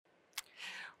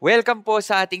Welcome po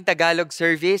sa ating Tagalog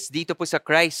service dito po sa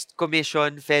Christ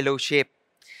Commission Fellowship.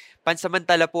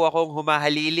 Pansamantala po akong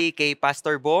humahalili kay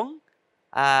Pastor Bong.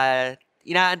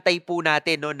 Inaantay po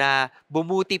natin na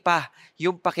bumuti pa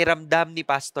yung pakiramdam ni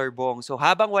Pastor Bong. So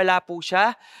habang wala po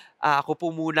siya, ako po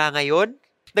muna ngayon.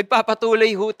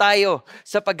 Nagpapatuloy ho tayo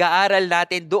sa pag-aaral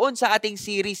natin doon sa ating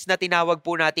series na tinawag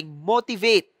po nating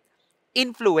Motivate,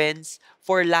 Influence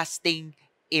for Lasting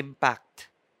Impact.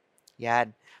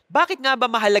 Yan. Bakit nga ba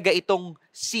mahalaga itong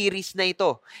series na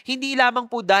ito? Hindi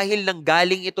lamang po dahil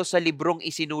nanggaling ito sa librong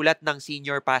isinulat ng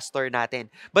senior pastor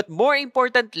natin. But more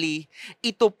importantly,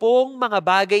 ito pong mga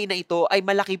bagay na ito ay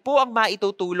malaki po ang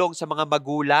maitutulong sa mga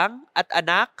magulang at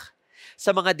anak,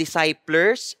 sa mga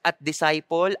disciplers at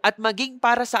disciple, at maging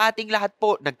para sa ating lahat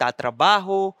po,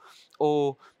 nagtatrabaho,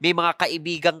 o may mga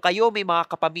kaibigan kayo, may mga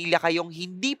kapamilya kayong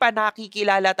hindi pa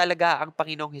nakikilala talaga ang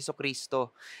Panginoong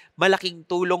Hesukristo. Malaking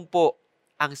tulong po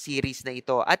ang series na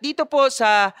ito. At dito po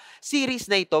sa series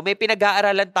na ito, may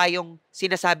pinag-aaralan tayong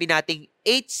sinasabi nating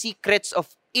 8 Secrets of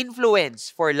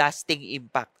Influence for Lasting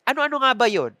Impact. Ano-ano nga ba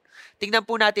yun? Tingnan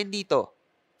po natin dito.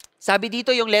 Sabi dito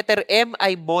yung letter M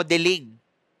ay modeling.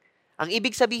 Ang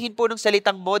ibig sabihin po ng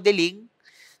salitang modeling,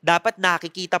 dapat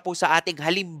nakikita po sa ating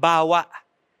halimbawa.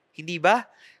 Hindi ba?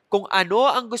 Kung ano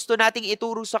ang gusto nating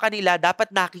ituro sa kanila, dapat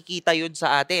nakikita yun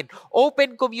sa atin.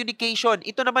 Open communication.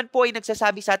 Ito naman po ay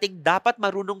nagsasabi sa ating dapat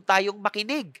marunong tayong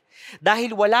makinig.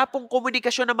 Dahil wala pong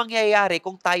komunikasyon na mangyayari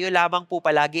kung tayo lamang po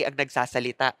palagi ang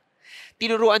nagsasalita.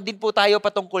 Tinuruan din po tayo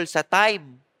patungkol sa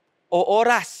time o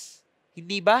oras.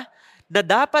 Hindi ba? Na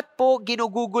dapat po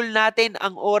ginugugol natin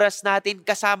ang oras natin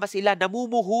kasama sila.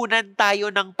 Namumuhunan tayo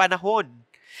ng panahon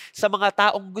sa mga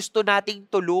taong gusto nating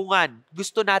tulungan,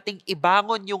 gusto nating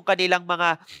ibangon yung kanilang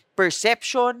mga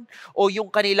perception o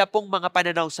yung kanila pong mga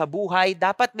pananaw sa buhay,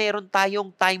 dapat meron tayong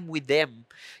time with them.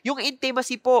 Yung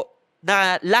intimacy po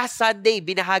na last Sunday,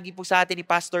 binahagi po sa atin ni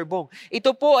Pastor Bong,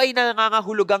 ito po ay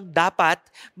nangangahulugang dapat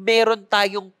meron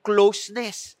tayong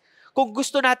closeness. Kung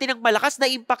gusto natin ng malakas na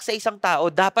impact sa isang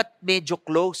tao, dapat medyo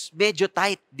close, medyo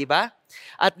tight, di ba?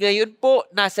 At ngayon po,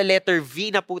 nasa letter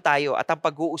V na po tayo at ang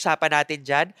pag-uusapan natin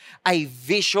dyan ay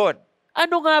vision.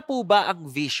 Ano nga po ba ang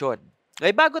vision?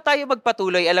 Ay, bago tayo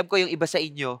magpatuloy, alam ko yung iba sa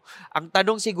inyo, ang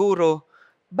tanong siguro,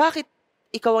 bakit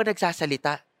ikaw ang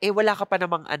nagsasalita? Wala ka pa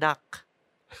namang anak.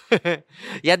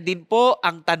 Yan din po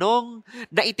ang tanong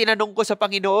na itinanong ko sa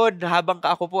Panginoon habang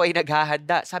ako po ay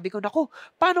naghahanda. Sabi ko, naku,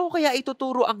 paano ko kaya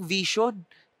ituturo ang vision?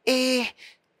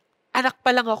 Anak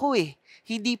pa lang ako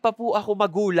Hindi pa po ako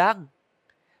magulang.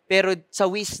 Pero sa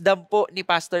wisdom po ni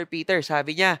Pastor Peter,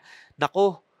 sabi niya,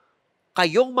 naku,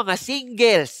 kayong mga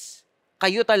singles,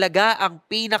 kayo talaga ang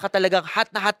pinakatalagang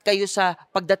hot na hot kayo sa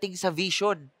pagdating sa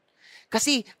vision.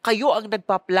 Kasi kayo ang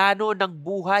nagpaplano ng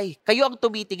buhay. Kayo ang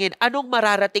tumitingin, anong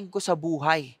mararating ko sa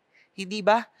buhay? Hindi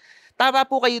ba? Tama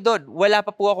po kayo doon. Wala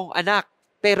pa po akong anak.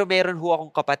 Pero meron ho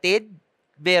akong kapatid,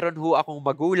 meron ho akong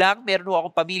magulang, meron ho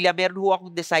akong pamilya, meron ho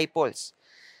akong disciples.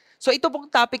 So ito pong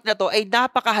topic na to ay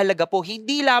napakahalaga po,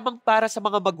 hindi lamang para sa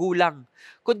mga magulang,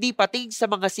 kundi pati sa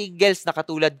mga singles na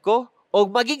katulad ko o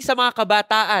maging sa mga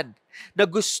kabataan na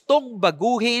gustong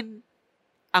baguhin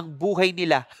ang buhay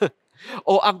nila.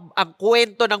 O ang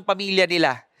kwento ng pamilya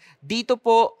nila. Dito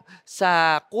po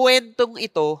sa kwentong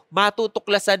ito,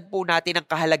 matutuklasan po natin ang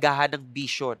kahalagahan ng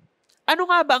vision. Ano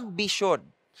nga ba ang vision?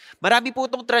 Marami po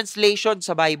itong translation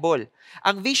sa Bible.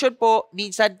 Ang vision po,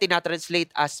 minsan tinatranslate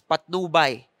as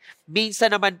patnubay.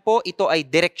 Minsan naman po ito ay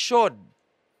direksyon.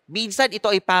 Minsan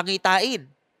ito ay pangitain.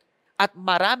 At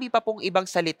marami pa pong ibang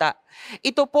salita.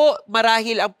 Ito po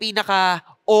marahil ang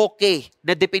pinaka-okay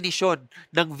na definisyon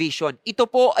ng vision. Ito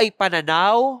po ay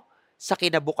pananaw sa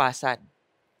kinabukasan.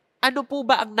 Ano po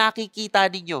ba ang nakikita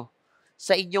ninyo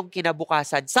sa inyong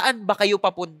kinabukasan? Saan ba kayo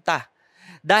papunta?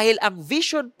 Dahil ang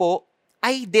vision po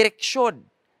ay direksyon.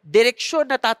 Direksyon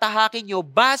na tatahakin nyo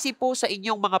base po sa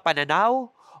inyong mga pananaw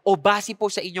o base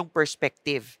po sa inyong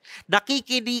perspective.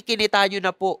 Nakikinikita nyo na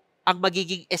po ang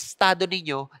magiging estado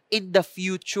ninyo in the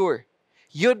future.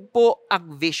 Yun po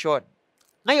ang vision.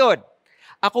 Ngayon,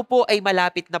 ako po ay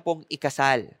malapit na pong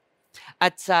ikasal.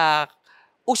 At sa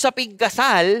usaping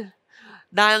kasal,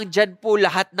 nandyan po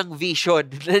lahat ng vision.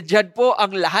 Nandyan po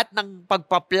ang lahat ng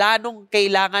pagpaplanong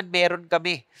kailangan meron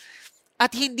kami.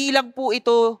 At hindi lang po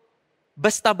ito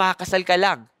basta makasal ka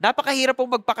lang. Napakahirap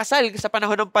pong magpakasal sa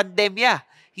panahon ng pandemya.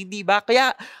 Hindi ba?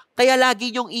 Kaya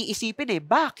lagi niyong iisipin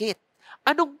bakit?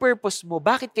 Anong purpose mo?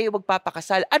 Bakit kayo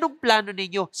magpapakasal? Anong plano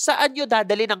ninyo? Saan nyo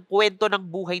dadalhin ang kwento ng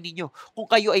buhay ninyo? Kung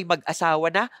kayo ay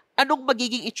mag-asawa na, anong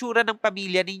magiging itsura ng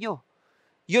pamilya ninyo?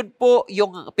 Yun po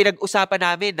yung pinag-usapan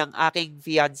namin ng aking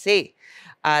fiancé.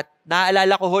 At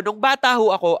naalala ko nung bata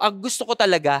ako, ang gusto ko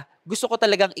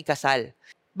talagang ikasal.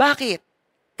 Bakit?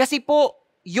 Kasi po,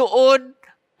 yun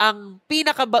ang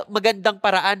pinakamagandang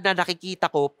paraan na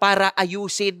nakikita ko para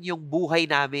ayusin yung buhay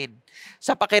namin.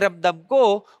 Sa pakiramdam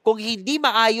ko, kung hindi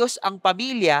maayos ang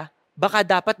pamilya, baka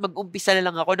dapat mag-umpisa na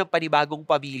lang ako ng panibagong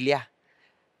pamilya.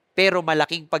 Pero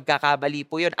malaking pagkakamali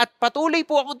po yun. At patuloy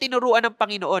po akong tinuruan ng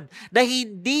Panginoon na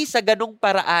hindi sa ganong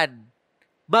paraan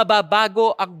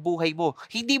mababago ang buhay mo.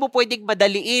 Hindi mo pwedeng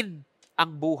madaliin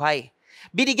ang buhay.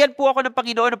 Binigyan po ako ng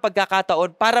Panginoon ng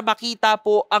pagkakataon para makita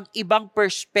po ang ibang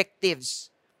perspectives.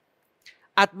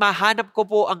 At mahanap ko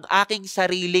po ang aking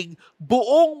sariling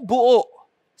buong-buo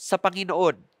sa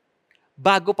Panginoon.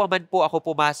 Bago pa man po ako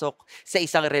pumasok sa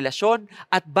isang relasyon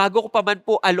at bago ko pa man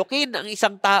po alokin ang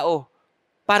isang tao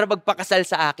para magpakasal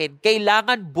sa akin,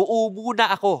 kailangan buo muna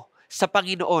ako sa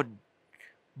Panginoon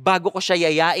bago ko siya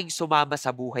yayaing sumama sa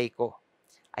buhay ko.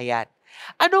 Ayan.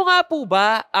 Ano nga po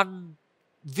ba ang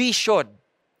vision?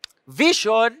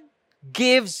 Vision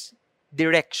gives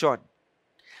direction.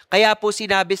 Kaya po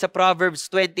sinabi sa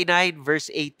Proverbs 29 verse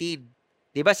 18,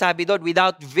 di ba sabi doon,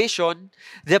 without vision,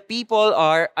 the people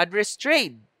are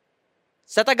unrestrained.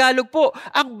 Sa Tagalog po,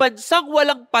 ang bansang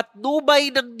walang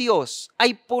patnubay ng Diyos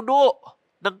ay puno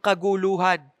ng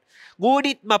kaguluhan.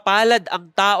 Ngunit mapalad ang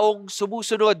taong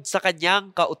sumusunod sa kanyang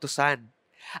kautusan.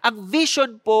 Ang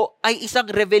vision po ay isang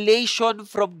revelation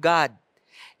from God.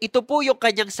 Ito po yung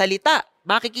kanyang salita.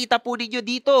 Makikita po ninyo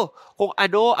dito kung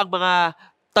ano ang mga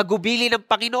tagubili ng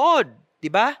Panginoon. Di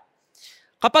ba?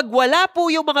 Kapag wala po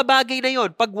yung mga bagay na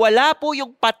yon, pag wala po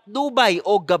yung patnubay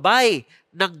o gabay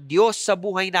ng Diyos sa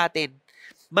buhay natin,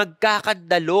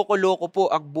 magkakandaloko-loko po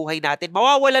ang buhay natin.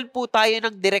 Mawawalan po tayo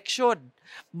ng direksyon.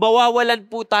 Mawawalan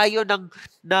po tayo ng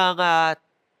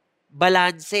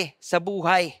balanse sa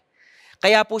buhay.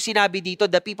 Kaya po sinabi dito,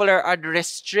 the people are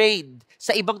unrestrained.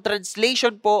 Sa ibang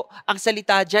translation po, ang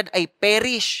salita dyan ay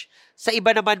perish. Sa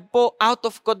iba naman po, out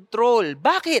of control.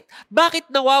 Bakit?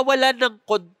 Bakit nawawalan ng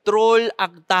control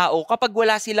ang tao kapag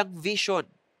wala silang vision?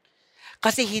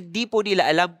 Kasi hindi po nila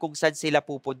alam kung saan sila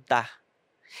pupunta.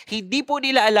 Hindi po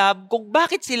nila alam kung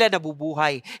bakit sila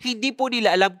nabubuhay. Hindi po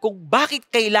nila alam kung bakit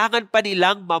kailangan pa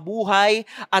nilang mamuhay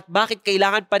at bakit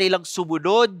kailangan pa nilang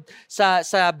sumunod sa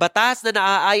batas na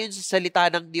naaayon sa salita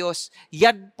ng Diyos.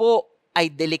 Yan po ay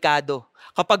delikado.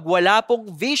 Kapag wala pong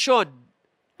vision,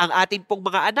 ang atin pong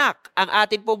mga anak, ang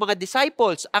atin pong mga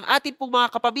disciples, ang atin pong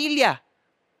mga kapamilya,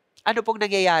 ano pong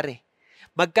nangyayari?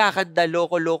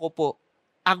 Magkakandaloko-loko po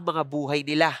ang mga buhay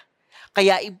nila.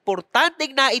 Kaya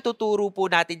importanteng na ituturo po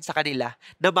natin sa kanila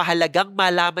na mahalagang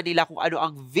malaman nila kung ano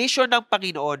ang vision ng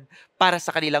Panginoon para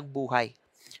sa kanilang buhay.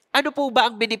 Ano po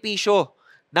ba ang benepisyo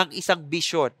ng isang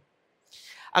vision?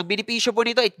 Ang benepisyo po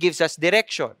nito, it gives us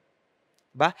direction.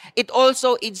 Ba? It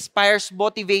also inspires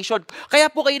motivation. Kaya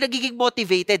po kayo nagiging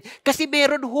motivated kasi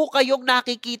meron ho kayong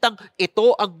nakikitang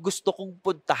ito ang gusto kong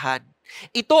puntahan.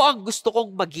 Ito ang gusto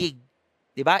kong maging.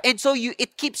 Diba? And so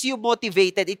it keeps you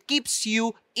motivated. It keeps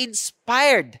you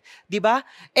inspired. Diba?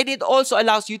 And it also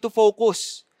allows you to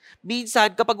focus.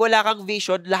 Minsan, kapag wala kang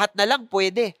vision, lahat na lang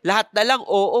pwede. Lahat na lang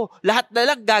oo. Lahat na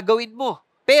lang gagawin mo.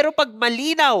 Pero pag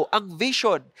malinaw ang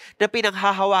vision na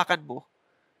pinanghahawakan mo,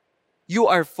 you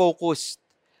are focused.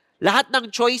 Lahat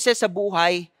ng choices sa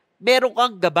buhay, meron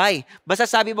kang gabay.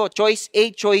 Masasabi mo, choice A,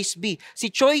 choice B.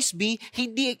 Si choice B,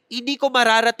 hindi ko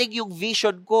mararating yung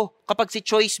vision ko kapag si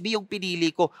choice B yung pinili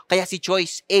ko. Kaya si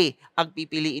choice A ang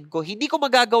pipiliin ko. Hindi ko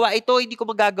magagawa ito, hindi ko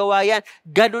magagawa yan.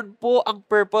 Ganun po ang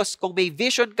purpose. Kung may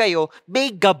vision kayo, may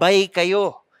gabay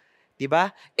kayo. Diba?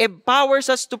 Empowers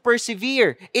us to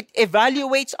persevere. It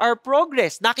evaluates our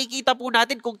progress. Nakikita po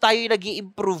natin kung tayo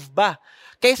nag-i-improve ba.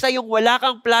 Kaysa yung wala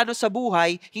kang plano sa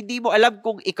buhay, hindi mo alam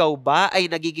kung ikaw ba ay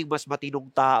nagiging mas matinong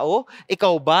tao,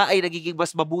 ikaw ba ay nagiging mas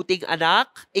mabuting anak,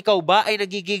 ikaw ba ay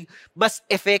nagiging mas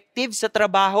effective sa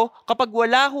trabaho. Kapag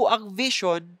wala ho ang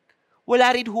vision,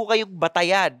 wala rin ho kayong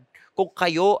batayan kung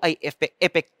kayo ay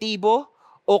epektibo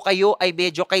o kayo ay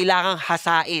medyo kailangang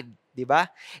hasain. Diba?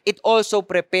 It also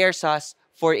prepares us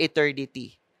for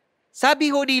eternity. Sabi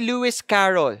ho ni Lewis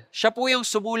Carroll, siya po yung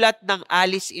sumulat ng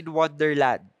Alice in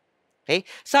Wonderland. Okay?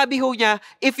 Sabi ho niya,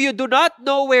 if you do not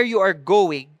know where you are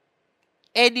going,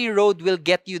 any road will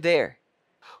get you there.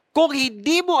 Kung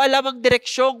hindi mo alam ang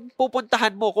direksyong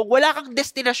pupuntahan mo, kung wala kang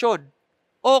destinasyon,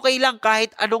 okay lang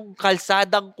kahit anong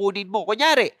kalsadang kunin mo.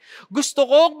 Kunyari, gusto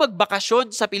kong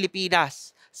magbakasyon sa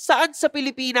Pilipinas. Saan sa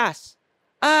Pilipinas?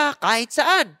 Kahit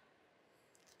saan.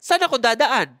 Saan ako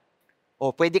dadaan? O,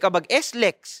 pwede ka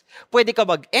mag-SLEX, pwede ka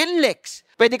mag-NLEX,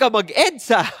 pwede ka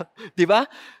mag-EDSA, di ba?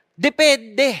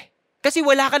 Depende. Kasi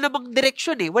wala ka namang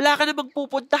direksyon eh. Wala ka namang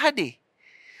pupuntahan eh.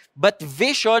 But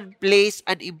vision plays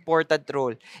an important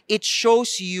role. It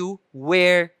shows you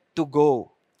where to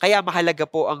go. Kaya mahalaga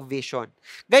po ang vision.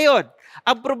 Ngayon,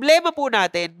 ang problema po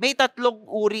natin, may tatlong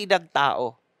uri ng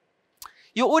tao.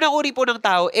 Yung unang uri po ng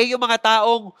tao, yung mga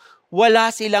taong wala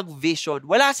silang vision,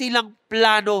 wala silang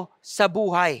plano sa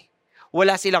buhay.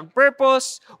 Wala silang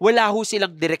purpose, wala ho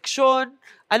silang direksyon.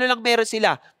 Ano lang meron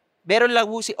sila? Meron lang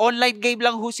ho online game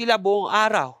lang ho sila buong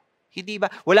araw. Hindi ba?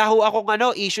 Wala ho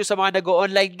akong issue sa mga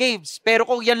nag-online games. Pero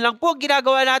kung yan lang po ang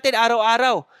ginagawa natin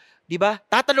araw-araw, di ba?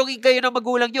 Tatanungin kayo ng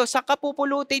magulang nyo, saan ka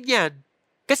pupulutin yan?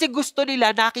 Kasi gusto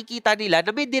nila, nakikita nila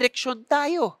na may direksyon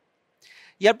tayo.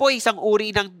 Yan po isang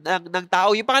uri ng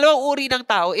tao. Yung pangalawang uri ng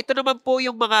tao, ito naman po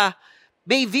yung mga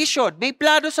may vision, may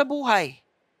plano sa buhay.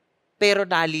 Pero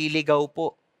naliligaw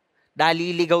po.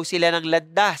 Naliligaw sila ng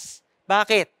landas.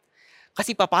 Bakit?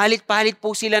 Kasi papalit-palit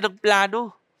po sila ng plano.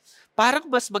 Parang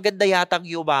mas maganda yatang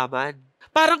yumaman.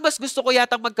 Parang mas gusto ko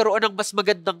yatang magkaroon ng mas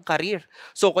magandang karir.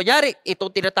 So, kunyari,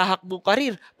 itong tinatahak mong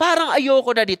karir, parang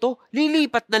ayoko na dito,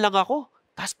 lilipat na lang ako.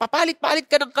 Tapos papalit-palit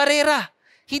ka ng karera.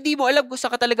 Hindi mo alam kung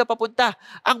saan ka talaga papunta.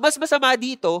 Ang mas masama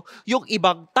dito, yung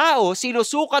ibang tao,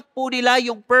 sinusukat po nila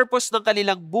yung purpose ng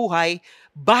kanilang buhay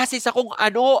base sa kung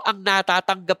ano ang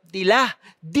natatanggap nila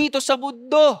dito sa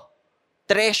mundo.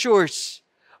 Treasures,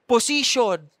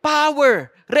 position,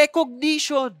 power,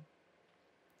 recognition.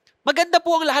 Maganda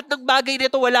po ang lahat ng bagay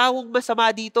nito, wala akong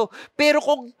masama dito. Pero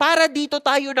kung para dito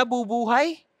tayo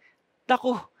nabubuhay,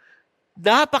 naku,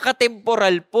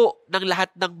 napaka-temporal po ng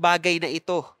lahat ng bagay na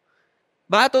ito.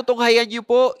 Matutunghayan niyo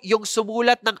po yung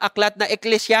sumulat ng aklat na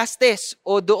Ecclesiastes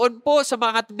o doon po sa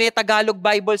mga may Tagalog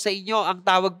Bible sa inyo, ang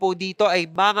tawag po dito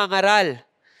ay mangangaral.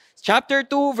 Chapter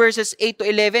 2, verses 8 to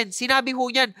 11, sinabi ho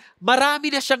niyan, marami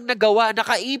na siyang nagawa,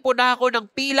 nakaipon na ako ng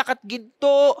pilak at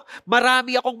ginto,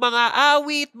 marami akong mga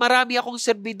awit, marami akong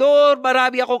serbidor,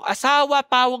 marami akong asawa,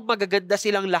 pawang magaganda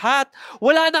silang lahat,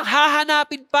 wala nang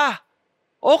hahanapin pa.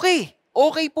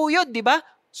 Okay po yun, di ba?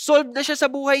 Solve na siya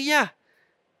sa buhay niya.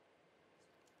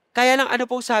 Kaya lang ano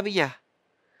pong sabi niya?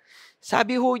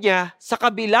 Sabi ho niya, sa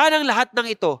kabila ng lahat ng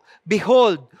ito,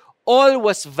 behold, all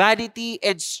was vanity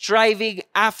and striving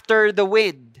after the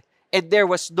wind, and there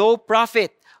was no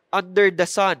profit under the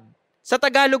sun. Sa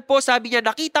Tagalog po, sabi niya,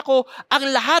 nakita ko, ang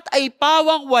lahat ay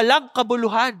pawang walang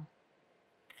kabuluhan.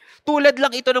 Tulad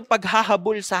lang ito ng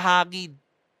paghahabol sa hangin.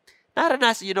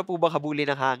 Naranasan niyo na po bang habulin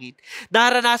ng hangin?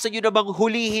 Naranasan niyo na bang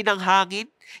hulihin ng hangin?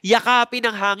 Yakapin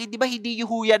ng hangin? Di ba hindi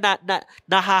niyo huya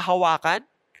nahahawakan?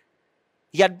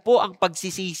 Yan po ang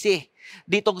pagsisisi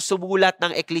ditong sumulat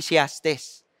ng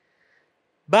Ecclesiastes.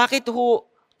 Bakit ho,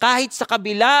 kahit sa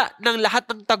kabila ng lahat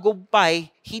ng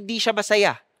tagumpay, hindi siya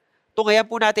masaya? Tunghayan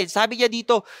po natin. Sabi niya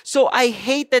dito, so I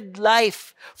hated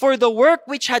life, for the work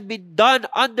which had been done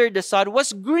under the sun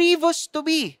was grievous to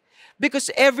me, because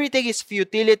everything is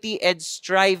futility and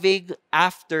striving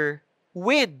after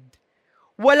wind.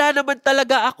 Wala naman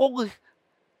talaga akong,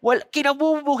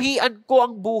 kinamumuhian ko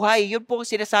ang buhay. Yun po ang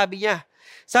sinasabi niya.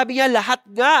 Sabi niya, lahat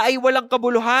nga ay walang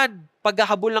kabuluhan.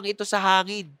 Paghahabol lang ito sa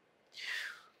hangin.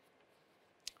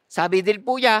 Sabi din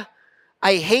po niya,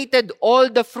 I hated all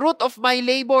the fruit of my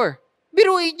labor.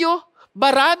 Biruin nyo,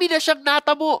 marami na siyang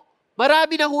natamo.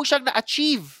 Marami na ho siyang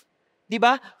na-achieve.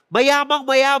 Diba?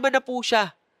 Mayamang-mayaman na po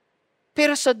siya.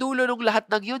 Pero sa dulo ng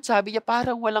lahat ng yun, sabi niya,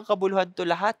 parang walang kabuluhan to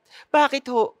lahat. Bakit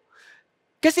ho?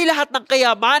 Kasi lahat ng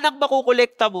kayamanang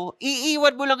makukolekta mo,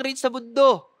 iiwan mo lang rin sa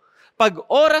mundo. Pag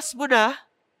oras mo na,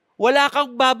 wala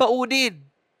kang babaunin.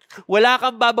 Wala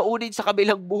kang babaunin sa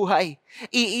kabilang buhay.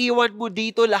 Iiwan mo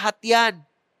dito lahat yan.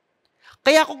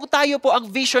 Kaya kung tayo po, ang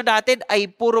vision natin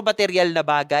ay puro material na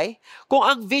bagay, kung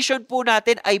ang vision po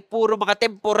natin ay puro mga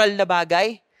temporal na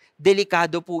bagay,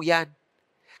 delikado po yan.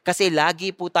 Kasi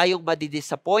lagi po tayong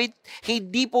madidisappoint,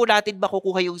 hindi po natin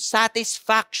makukuha yung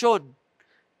satisfaction.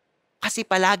 Kasi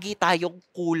palagi tayong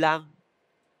kulang.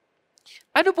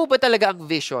 Ano po ba talaga ang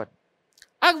vision?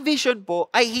 Ang vision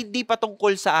po ay hindi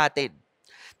patungkol sa atin.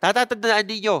 Tatatandaan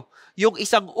ninyo, yung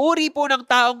isang uri po ng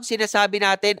taong sinasabi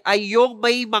natin ay yung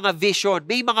may mga vision,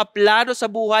 may mga plano sa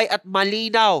buhay at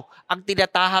malinaw ang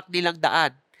tinatahak nilang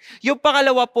daan. Yung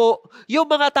pangalawa po, yung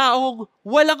mga taong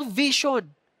walang vision,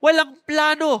 walang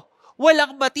plano,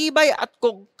 walang matibay at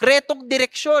konkretong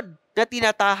direksyon na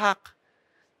tinatahak.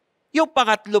 Yung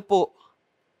pangatlo po,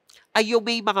 ay yung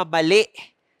may mga mali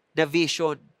na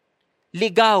vision.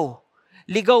 Ligaw.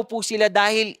 Ligaw po sila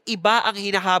dahil iba ang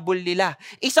hinahabol nila.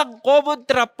 Isang common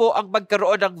trap po ang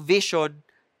magkaroon ng vision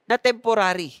na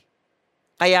temporary.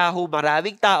 Kaya ho,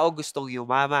 maraming tao gustong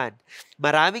yumaman.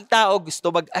 Maraming tao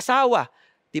gusto mag-asawa.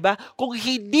 'Di ba? Kung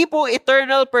hindi po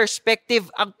eternal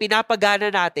perspective ang pinapagana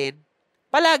natin,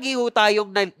 palagi ho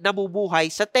tayong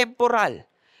namumuhay sa temporal.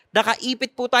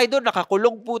 Nakaipit po tayo doon,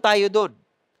 nakakulong po tayo doon.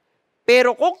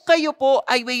 Pero kung kayo po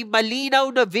ay may malinaw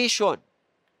na vision,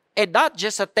 and not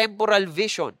just a temporal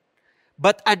vision,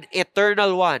 but an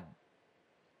eternal one,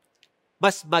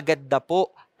 mas maganda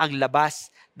po ang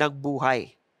labas ng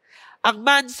buhay. Ang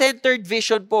man-centered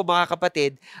vision po, mga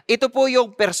kapatid, ito po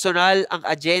yung personal ang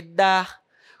agenda.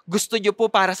 Gusto nyo po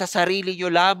para sa sarili nyo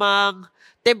lamang.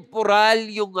 Temporal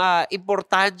yung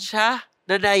importansya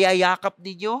na nayayakap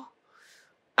ninyo.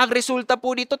 Ang resulta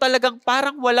po nito talagang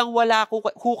parang walang-wala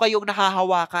ho kayong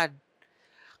nahahawakan.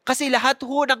 Kasi lahat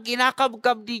ho ng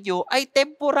kinakamkam ninyo ay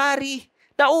temporary.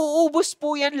 Nauubos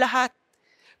po yan lahat.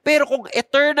 Pero kung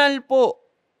eternal po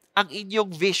ang inyong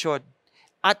vision,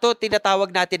 ato tinatawag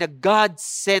natin na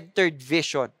God-centered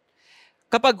vision.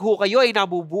 Kapag ho kayo ay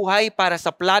nabubuhay para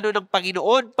sa plano ng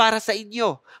Panginoon para sa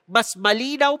inyo, mas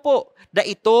malinaw po na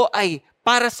ito ay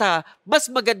para sa mas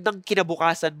magandang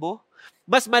kinabukasan mo,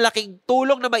 mas malaking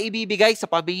tulong na maibibigay sa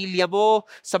pamilya mo,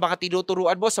 sa mga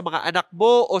tinuturuan mo, sa mga anak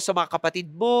mo o sa mga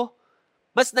kapatid mo.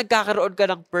 Mas nagkakaroon ka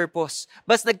ng purpose.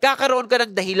 Mas nagkakaroon ka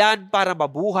ng dahilan para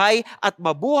mabuhay at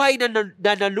mabuhay na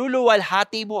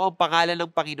naluluwalhati mo ang pangalan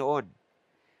ng Panginoon.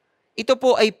 Ito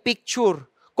po ay picture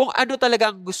kung ano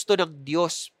talaga ang gusto ng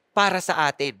Diyos para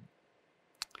sa atin.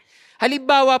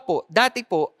 Halimbawa po, dati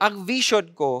po, ang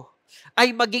vision ko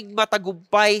ay maging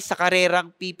matagumpay sa karerang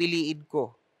pipiliin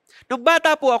ko. Nung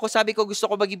bata po ako, sabi ko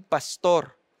gusto ko maging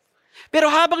pastor.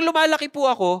 Pero habang lumalaki po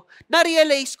ako,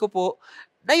 na-realize ko po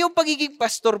na yung pagiging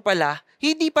pastor pala,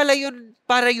 hindi pala yun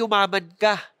para yumaman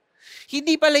ka.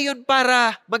 Hindi pala yun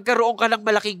para magkaroon ka ng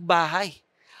malaking bahay.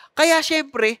 Kaya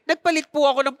syempre, nagpalit po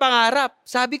ako ng pangarap.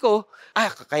 Sabi ko,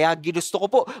 kaya ginusto ko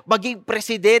po maging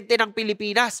presidente ng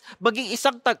Pilipinas, maging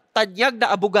isang tanyag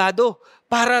na abogado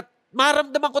para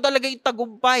maramdaman ko talaga yung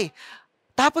tagumpay.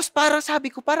 Tapos parang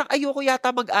sabi ko, parang ayoko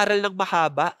yata mag-aral ng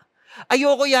mahaba.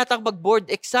 Ayoko yatang mag-board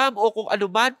exam o kung ano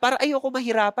man, para ayoko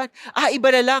mahirapan. Iba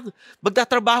na lang.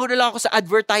 Magtatrabaho na lang ako sa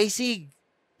advertising.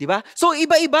 Diba? So,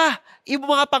 iba-iba. Yung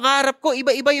mga pangarap ko,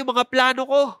 iba-iba yung mga plano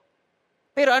ko.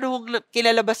 Pero ano hong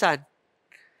kinalabasan?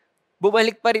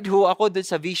 Bumalik pa rin ho ako dun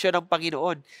sa vision ng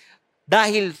Panginoon.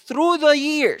 Dahil through the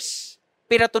years,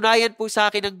 pinatunayan po sa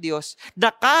akin ng Diyos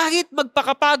na kahit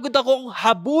magpakapagod akong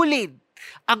habulin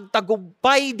ang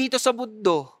tagumpay dito sa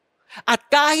mundo, at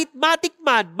kahit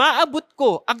matikman, maabot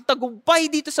ko ang tagumpay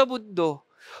dito sa mundo,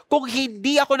 kung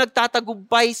hindi ako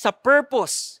nagtatagumpay sa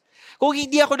purpose, kung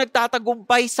hindi ako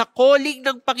nagtatagumpay sa calling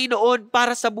ng Panginoon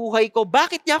para sa buhay ko,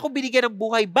 bakit niya ako binigyan ng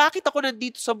buhay? Bakit ako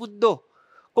nandito sa mundo?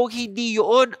 Kung hindi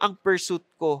yun ang pursuit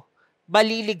ko,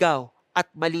 maliligaw at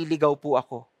maliligaw po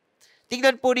ako.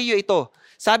 Tingnan po ninyo ito.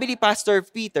 Sabi ni Pastor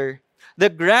Peter,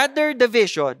 the grander the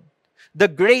vision,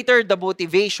 the greater the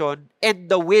motivation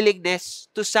and the willingness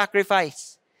to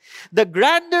sacrifice. The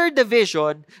grander the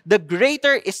vision, the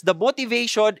greater is the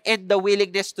motivation and the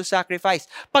willingness to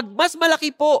sacrifice. Pag mas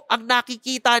malaki po ang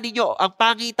nakikita ninyo, ang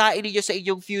pangitain ninyo sa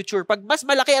inyong future, pag mas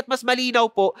malaki at mas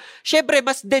malinaw po, syempre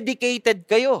mas dedicated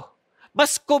kayo.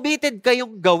 Mas committed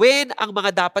kayong gawin ang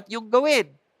mga dapat nyong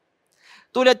gawin.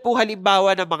 Tulad po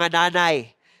halimbawa ng mga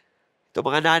nanay. Ito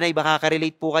mga nanay,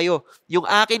 makaka-relate po kayo. Yung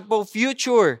akin pong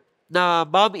future na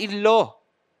mom-in-law,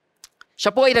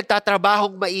 siya po ay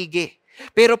nagtatrabahong maigi.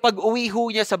 Pero pag uwi ho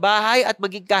niya sa bahay at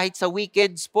maging kahit sa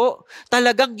weekends po,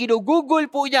 talagang ginugugol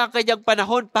po niya ang kanyang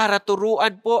panahon para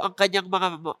turuan po ang kanyang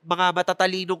mga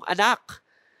matatalinong anak.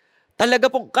 Talaga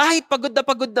pong kahit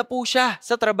pagod na po siya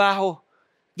sa trabaho,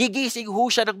 gigising ho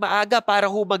siya ng maaga para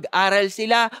ho mag-aral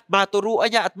sila, maturuan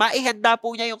niya at maihanda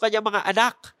po niya yung kanyang mga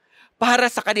anak para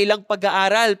sa kanilang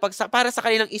pag-aaral, para sa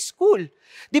kanilang school.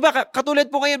 Di ba, katulad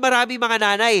po ngayon marami mga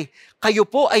nanay, kayo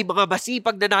po ay mga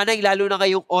masipag na nanay, lalo na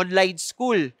ngayong online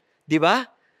school. Di ba?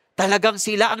 Talagang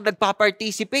sila ang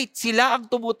nagpa-participate, sila ang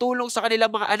tumutulong sa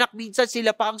kanilang mga anak, minsan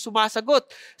sila pa ang sumasagot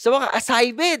sa mga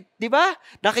assignment. Di ba?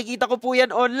 Nakikita ko po yan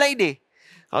online eh.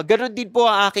 Ganon din po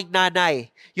ang aking nanay.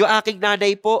 Yung aking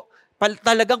nanay po,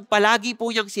 talagang palagi po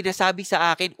niyang sinasabi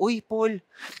sa akin, "Uy, Paul,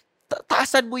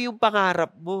 taasan mo yung pangarap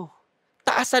mo.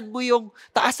 Taasan mo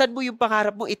yung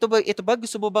pangarap mo. Ito ba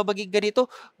gusto mo ba maging ganito?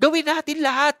 Gawin natin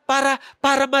lahat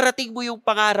para marating mo yung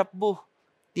pangarap mo."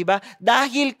 'Di ba?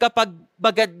 Dahil kapag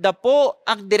maganda po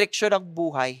ang direksyon ng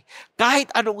buhay,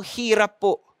 kahit anong hirap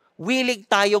po, willing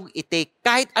tayong i-take.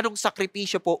 Kahit anong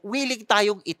sakripisyo po, willing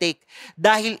tayong i-take.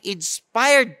 Dahil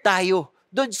inspired tayo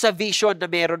doon sa vision na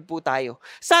meron po tayo.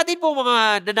 Sa atin po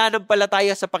mga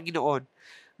nananampalataya sa Panginoon,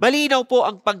 malinaw po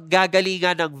ang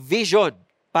panggagalingan ng vision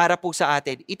para po sa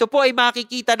atin. Ito po ay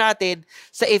makikita natin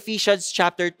sa Ephesians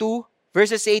chapter 2,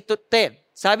 verses 8 to 10.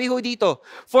 Sabi ho dito,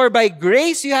 "For by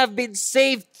grace you have been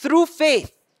saved through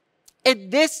faith,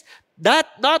 and this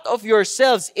that not of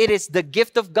yourselves, it is the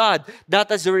gift of God, not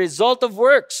as a result of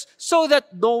works, so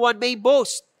that no one may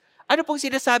boast." Ano pong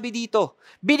sinasabi dito?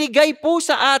 Binigay po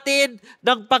sa atin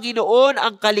ng Panginoon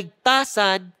ang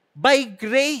kaligtasan by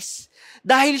grace.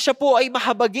 Dahil siya po ay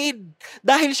mahabagin,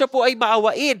 dahil siya po ay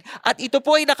maawain, at ito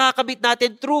po ay nakakamit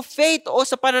natin through faith o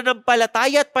sa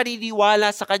pananampalataya at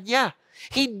paniniwala sa Kanya.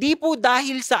 Hindi po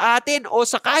dahil sa atin o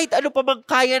sa kahit ano pa mang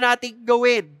kaya nating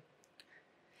gawin.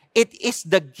 It is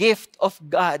the gift of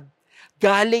God.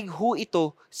 Galing ho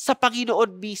ito sa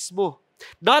Panginoon mismo.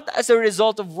 Not as a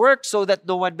result of work so that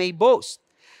no one may boast.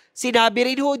 Sinabi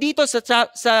rin ho dito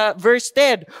sa verse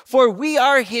 10, "For we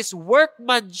are His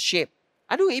workmanship."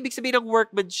 Ano ibig sabihin ng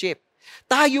workmanship?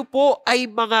 Tayo po ay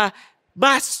mga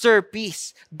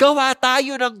masterpiece. Gawa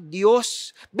tayo ng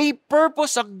Diyos. May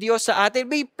purpose ang Diyos sa atin.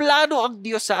 May plano ang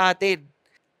Diyos sa atin.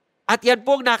 At yan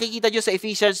po ang nakikita nyo sa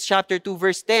Ephesians chapter 2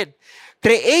 verse 10.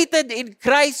 Created in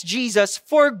Christ Jesus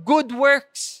for good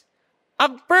works.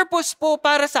 Ang purpose po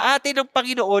para sa atin ng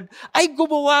Panginoon ay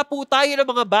gumawa po tayo ng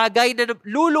mga bagay na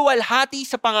luluwalhati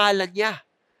sa pangalan niya.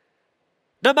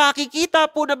 Na makikita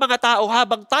po ng mga tao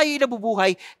habang tayo'y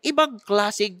nabubuhay, ibang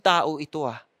klaseng tao ito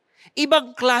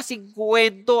Ibang klaseng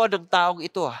kwento ng taong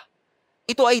ito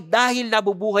Ito ay dahil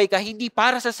nabubuhay ka hindi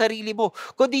para sa sarili mo,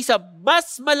 kundi sa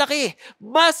mas malaki,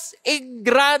 mas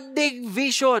engranding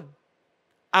vision.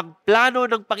 Ang plano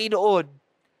ng Panginoon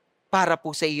para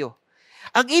po sa iyo.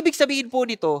 Ang ibig sabihin po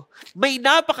nito, may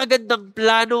napakagandang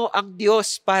plano ang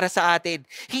Diyos para sa atin.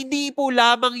 Hindi po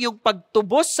lamang yung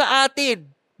pagtubos sa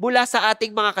atin mula sa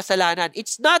ating mga kasalanan.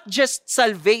 It's not just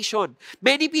salvation.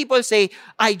 Many people say,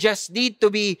 "I just need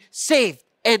to be saved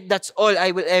and that's all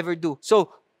I will ever do."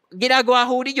 So, ginagawa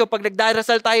ho ninyo, pag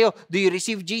nagdarasal tayo, "Do you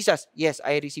receive Jesus?" "Yes,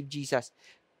 I receive Jesus."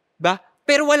 Ba?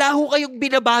 Pero wala ho kayong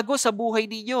binabago sa buhay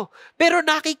ninyo. Pero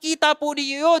nakikita po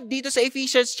ninyo yun dito sa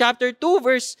Ephesians chapter 2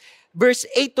 verse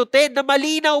 8 to 10 na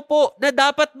malinaw po na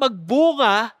dapat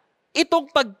magbunga itong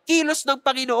pagkilos ng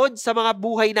Panginoon sa mga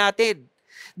buhay natin.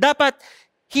 Dapat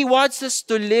He wants us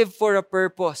to live for a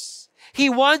purpose.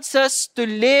 He wants us to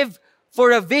live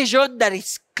for a vision that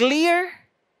is clear,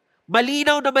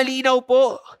 malinaw na malinaw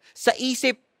po sa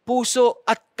isip, puso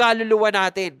at kaluluwa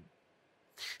natin.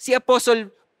 Si Apostle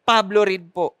Pablo rin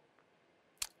po,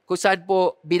 kung saan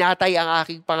po binatay ang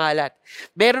aking pangalan.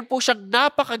 Meron po siyang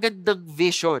napakagandang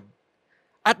vision.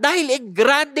 At dahil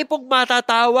grande pong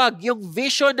matatawag yung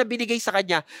vision na binigay sa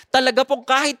kanya, talaga pong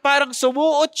kahit parang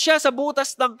sumuot siya sa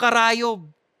butas ng karayom,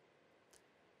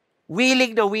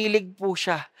 willing na willing po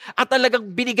siya. At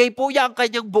talagang binigay po niya ang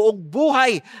kanyang buong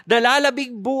buhay,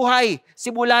 nalalabing buhay,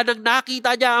 simula nang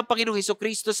nakita niya ang Panginoong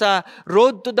Hesukristo sa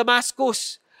road to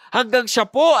Damascus, hanggang siya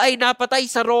po ay napatay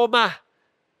sa Roma.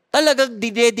 Talagang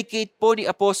dinedicate po ni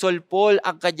Apostle Paul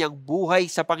ang kanyang buhay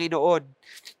sa Panginoon.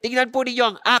 Tingnan po ninyo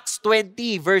ang Acts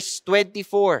 20 verse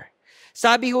 24.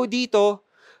 Sabi ho dito,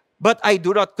 "But I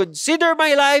do not consider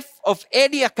my life of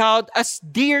any account as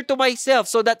dear to myself,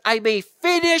 so that I may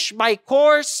finish my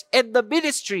course and the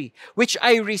ministry which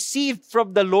I received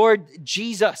from the Lord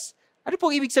Jesus." Ano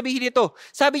pong ibig sabihin nito?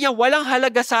 Sabi niya, walang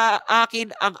halaga sa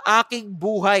akin ang aking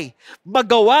buhay.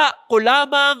 Magawa ko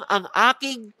lamang ang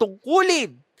aking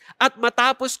tungkulin at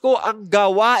matapos ko ang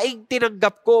gawaing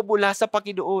tinanggap ko mula sa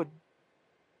Panginoon.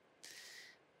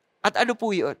 At ano po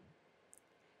yun?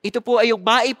 Ito po ay yung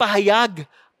maipahayag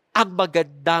ang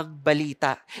magandang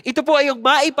balita. Ito po ay yung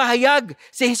maipahayag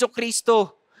si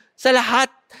Hesukristo sa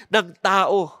lahat ng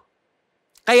tao.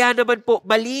 Kaya naman po,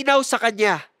 malinaw sa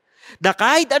Kanya na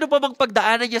kahit ano pa mang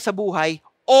pagdaanan niya sa buhay,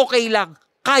 okay lang,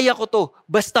 kaya ko to,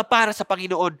 basta para sa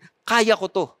Panginoon, kaya ko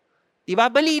to. Diba?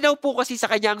 Malinaw po kasi sa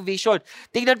Kanya ang vision.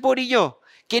 Tingnan po ninyo,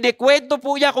 kinikwento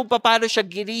po niya kung paano siya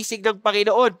ginising ng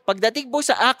Panginoon. Pagdating po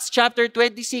sa Acts chapter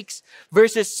 26,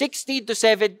 verses 16 to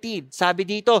 17, sabi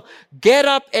dito, "Get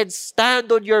up and stand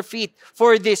on your feet.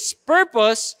 For this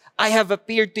purpose, I have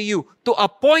appeared to you, to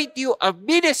appoint you a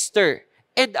minister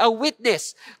and a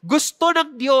witness." Gusto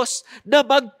ng Diyos na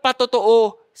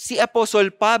magpatotoo si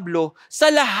Apostol Pablo sa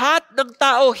lahat ng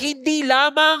tao, hindi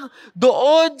lamang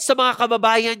doon sa mga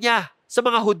kababayan niya, sa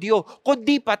mga Hudyo,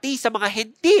 kundi pati sa mga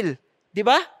Hentil. Di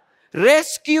ba?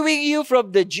 "Rescuing you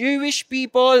from the Jewish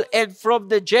people and from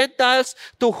the Gentiles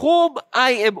to whom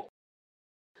I am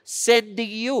sending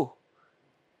you."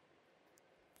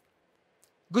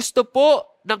 Gusto po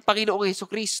ng Panginoong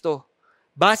Hesukristo,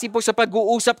 base po sa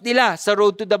pag-uusap nila sa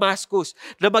road to Damascus,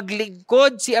 na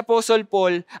maglingkod si Apostle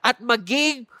Paul at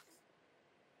maging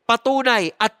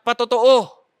patunay at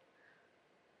patotoo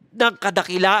ng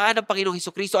kadakilaan ng Panginoong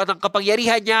Hesukristo at ang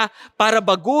kapangyarihan niya para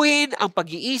baguhin ang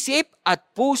pag-iisip at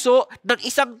puso ng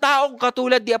isang taong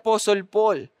katulad ni Apostol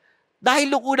Paul.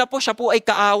 Dahil nung una po, siya po ay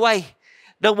kaaway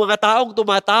ng mga taong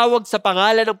tumatawag sa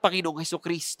pangalan ng Panginoong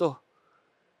Hesukristo.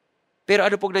 Pero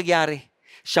ano pong nangyari?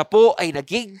 Siya po ay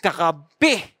naging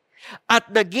kakampi at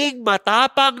naging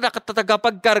matapang na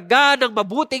tagapagkarga ng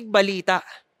mabuting balita.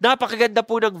 Napakaganda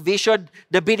po ng vision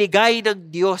na binigay ng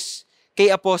Diyos kay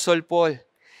Apostle Paul.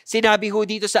 Sinabi ho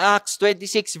dito sa Acts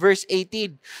 26 verse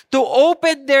 18, to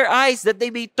open their eyes that they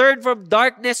may turn from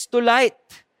darkness to light.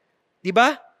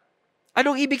 Diba?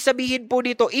 Anong ibig sabihin po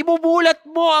nito? Imumulat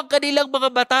mo ang kanilang mga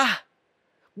mata.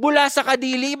 Mula sa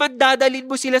kadiliman, dadalin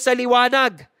mo sila sa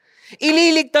liwanag.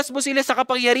 Ililigtas mo sila sa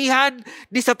kapangyarihan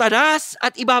ni Satanas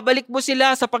at ibabalik mo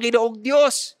sila sa Panginoong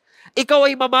Diyos. Ikaw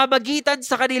ay mamamagitan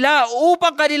sa kanila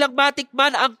upang kanilang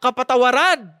matikman ang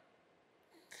kapatawaran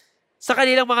sa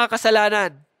kanilang mga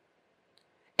kasalanan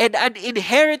and an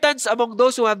inheritance among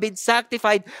those who have been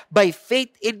sanctified by faith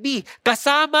in me.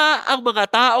 Kasama ang mga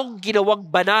taong ginawang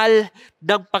banal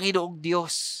ng Panginoong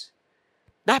Diyos.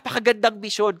 Napakagandang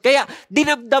misyon. Kaya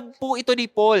dinamdam po ito ni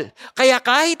Paul. Kaya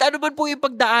kahit ano man po yung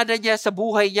pagdaanan niya sa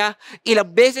buhay niya, ilang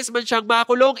beses man siyang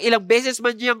makulong, ilang beses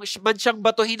man siyang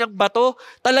batuhin ng bato,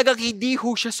 talagang hindi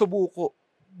ho siya sumuko.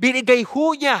 Binigay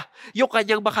ho niya yung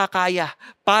kanyang makakaya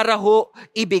para ho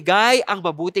ibigay ang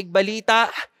mabuting balita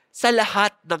sa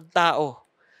lahat ng tao.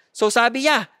 So sabi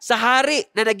niya sa hari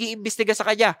na nag-iimbestiga sa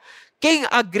kanya, King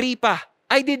Agrippa,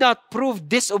 I did not prove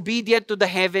disobedient to the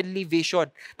heavenly vision.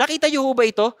 Nakita niyo ho ba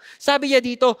ito? Sabi niya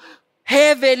dito,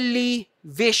 heavenly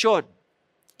vision.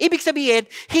 Ibig sabihin,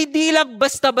 hindi lang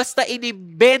basta-basta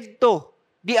inimbento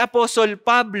ni Apostol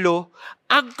Pablo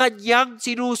ang kanyang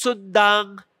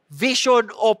sinusundang vision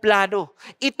o plano.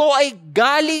 Ito ay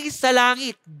galing sa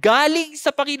langit, galing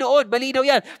sa Panginoon. Malinaw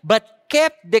yan. But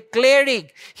kept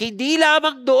declaring, hindi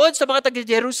lamang doon sa mga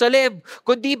taga-Jerusalem,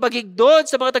 kundi maging doon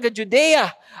sa mga taga-Judea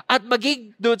at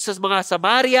maging doon sa mga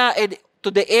Samaria and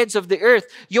to the ends of the earth.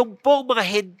 Yung pong mga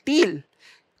hentil.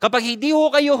 Kapag hindi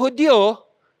ho kayo Hudyo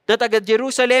na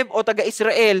taga-Jerusalem o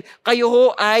taga-Israel, kayo ho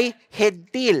ay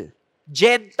hentil,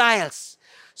 Gentiles.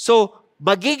 So,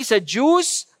 maging sa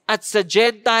Jews at sa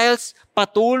Gentiles,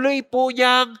 patuloy po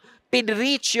niyang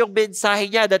pinreach yung mensahe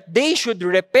niya that they should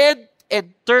repent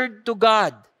and turn to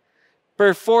God,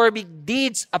 performing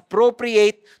deeds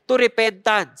appropriate to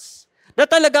repentance. Na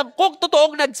talagang kung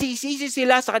totoong nagsisisi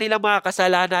sila sa kanilang mga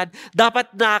kasalanan, dapat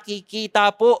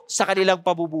nakikita po sa kanilang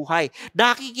pamumuhay.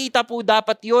 Nakikita po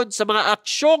dapat yon sa mga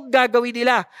aksyong gagawin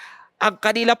nila. Ang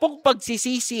kanila pong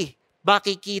pagsisisi,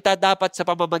 makikita dapat sa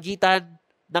pamamagitan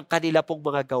ng kanila pong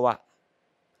mga gawa.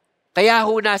 Kaya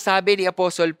ho nasabi ni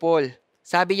Apostle Paul,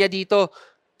 sabi niya dito,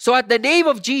 so at the name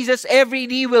of Jesus, every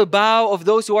knee will bow of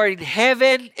those who are in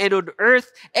heaven and on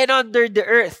earth and under the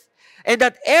earth. And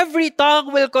that every tongue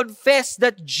will confess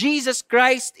that Jesus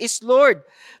Christ is Lord.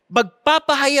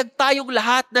 Magpapahayag tayong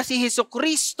lahat na si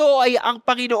Hesukristo ay ang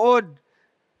Panginoon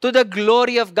to the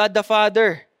glory of God the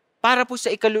Father. Para po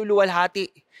sa ikaluluwalhati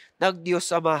ng Diyos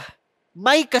Ama.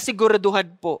 May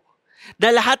kasiguraduhan po na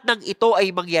lahat ng ito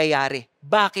ay mangyayari.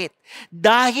 Bakit?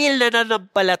 Dahil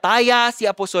nananampalataya si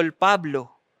Apostol Pablo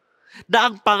na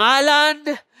ang pangalan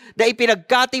na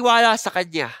ipinagkatiwala sa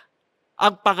kanya,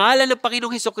 ang pangalan ng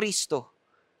Panginoong Hesukristo,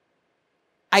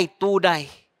 ay tunay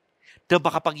na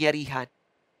makapangyarihan.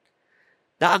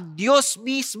 Na ang Diyos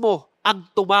mismo ang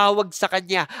tumawag sa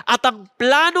kanya at ang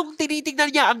planong tinitingnan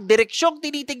niya, ang direksyong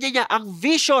tinitingnan niya, ang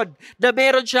vision na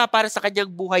meron siya para sa kanyang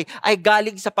buhay ay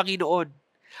galing sa Panginoon.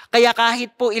 Kaya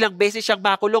kahit po ilang beses siyang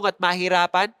makulong at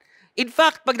mahirapan, in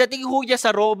fact, pagdating ho niya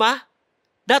sa Roma,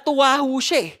 natuwa ho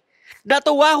siya eh.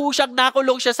 Natuwa ho siyang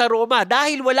nakulong siya sa Roma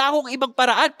dahil wala hong ibang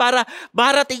paraan para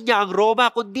marating niya ang Roma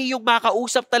kundi yung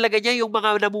makausap talaga niya yung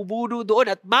mga namumuno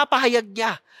doon at mapahayag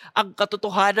niya ang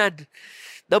katotohanan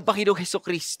ng Panginoong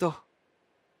Hesukristo.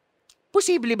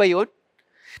 Posible ba yun?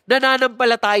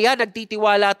 Nananampalataya,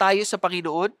 nagtitiwala tayo sa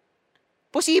Panginoon?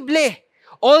 Posible.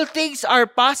 All things are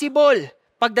possible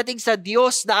pagdating sa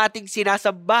Diyos na ating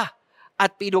sinasamba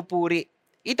at pinupuri.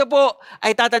 Ito po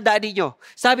ay tatandaan ninyo.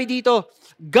 Sabi dito,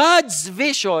 God's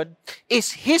vision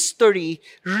is history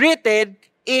written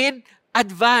in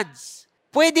advance.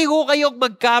 Pwede ho kayong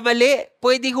magkamali,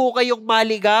 pwede ho kayong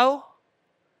maligaw,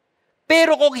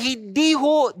 pero kung hindi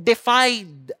ho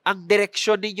defined ang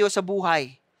direksyon ninyo sa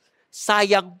buhay,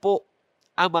 sayang po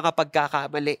ang mga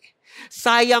pagkakamali.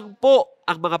 Sayang po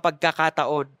ang mga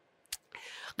pagkakataon.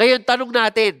 Ngayon, tanong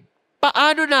natin,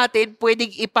 paano natin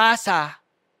pwedeng ipasa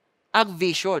ang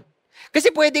vision? Kasi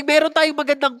pwedeng meron tayong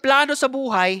magandang plano sa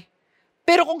buhay,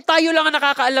 pero kung tayo lang ang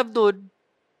nakakaalam nun,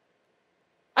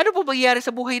 Ano po mangyayari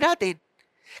sa buhay natin?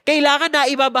 Kailangan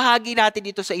na ibabahagi natin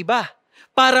ito sa iba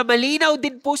para malinaw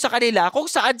din po sa kanila kung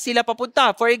saan sila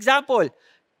papunta. For example,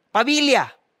 pamilya.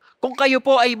 Kung kayo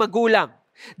po ay magulang,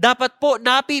 dapat po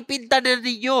napipinta na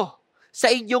ninyo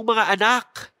sa inyong mga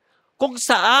anak kung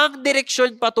saang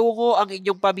direksyon patungo ang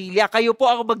inyong pamilya. Kayo po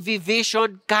ang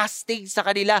mag-vision casting sa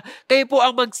kanila. Kayo po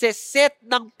ang magseset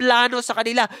ng plano sa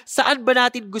kanila. Saan ba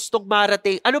natin gustong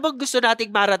marating? Ano bang gusto nating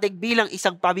marating bilang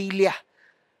isang pamilya?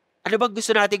 Ano bang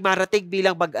gusto nating marating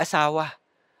bilang mag-asawa?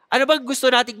 Ano bang gusto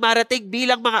nating marating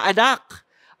bilang mga anak?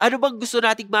 Ano bang gusto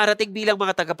nating marating bilang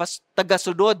mga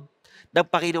tagasunod ng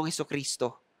Panginoong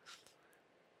Hesukristo?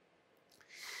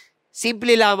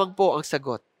 Simple lamang po ang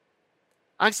sagot.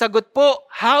 Ang sagot po,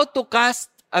 how to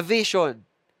cast a vision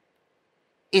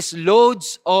is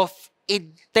loads of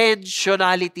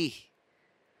intentionality.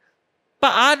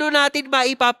 Paano natin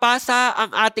maipapasa ang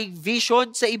ating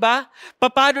vision sa iba?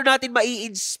 Paano natin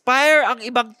mai-inspire ang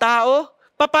ibang tao?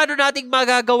 Paano natin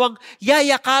magagawang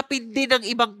yayakapin din ng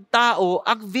ibang tao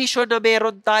ang vision na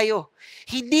meron tayo?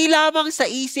 Hindi lamang sa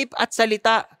isip at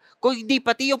salita, kung hindi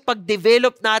pati yung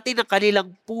pag-develop natin ng kanilang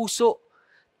puso.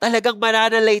 Talagang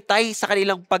mananalaytay sa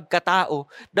kanilang pagkatao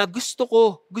na gusto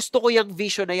ko yung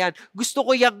vision na yan, gusto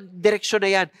ko yung direksyon na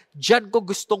yan, diyan ko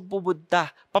gustong pumunta.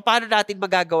 Paano natin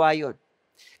magagawa yon?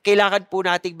 Kailangan po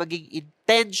nating maging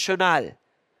intentional.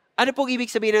 Ano pong ibig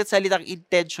sabihin ng salitang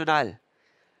intentional?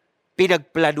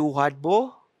 Pinagplanuhan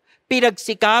mo,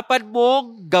 pinagsikapan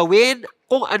mong gawin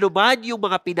kung ano man yung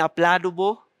mga pinaplano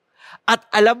mo, at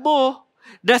alam mo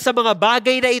na sa mga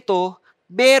bagay na ito,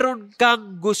 meron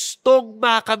kang gustong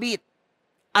makamit.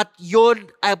 At yon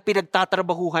ang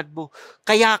pinagtatrabahuhan mo.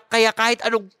 Kaya kahit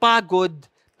anong pagod,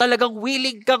 talagang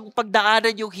willing kang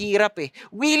pagdaanan yung hirap eh.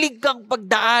 Willing kang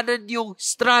pagdaanan yung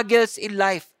struggles in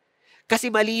life. Kasi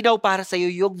malinaw para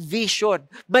sa'yo yung vision.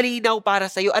 Malinaw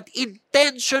para sa'yo at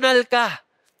intentional ka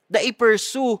na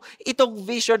i-pursue itong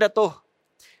vision na to.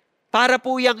 Para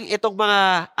po itong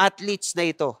mga athletes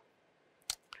na ito.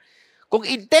 Kung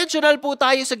intentional po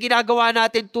tayo sa ginagawa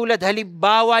natin tulad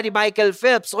halimbawa ni Michael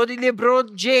Phelps o ni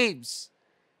LeBron James,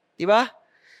 di ba?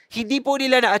 Hindi po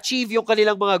nila na-achieve yung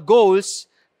kanilang mga goals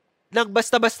nang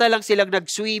basta-basta lang silang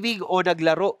nag-swimming o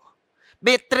naglaro.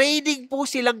 May training po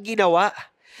silang ginawa.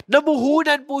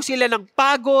 Namuhunan po sila ng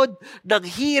pagod, ng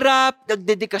hirap, ng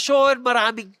dedikasyon,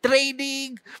 maraming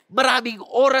training, maraming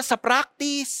oras sa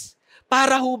practice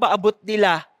para maabot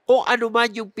nila kung ano man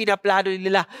yung pinaplano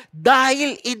nila.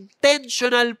 Dahil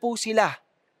intentional po sila,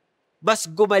 mas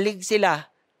gumaling sila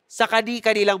sa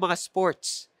kanilang mga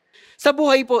sports. Sa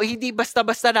buhay po, hindi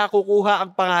basta-basta nakukuha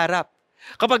ang pangarap.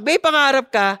 Kapag may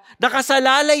pangarap ka,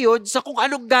 nakasalalay yun sa kung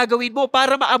anong gagawin mo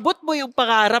para maabot mo yung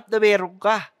pangarap na meron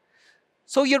ka.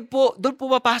 So yun po, doon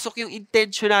pumapasok yung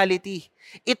intentionality.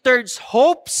 It turns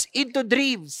hopes into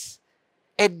dreams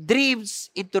and dreams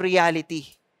into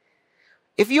reality.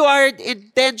 If you are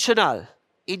intentional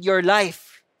in your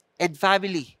life and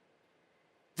family,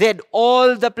 then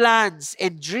all the plans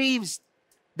and dreams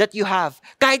that you have,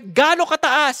 kahit gaano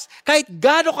kataas, kahit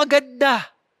gaano kaganda,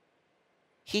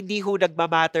 hindi ho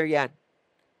nagmamatter yan.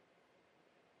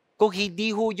 Kung hindi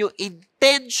ho nyo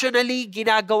intentionally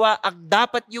ginagawa ang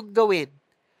dapat nyong gawin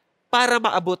para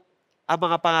maabot ang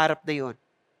mga pangarap na yon.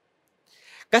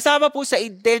 Kasama po sa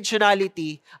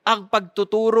intentionality ang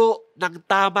pagtuturo ng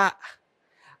tama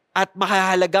at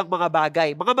mahahalagang mga bagay.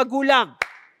 Mga magulang,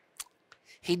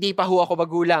 hindi pa ho ako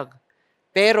magulang.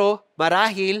 Pero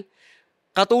marahil,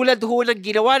 katulad ho ng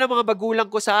ginawa ng mga magulang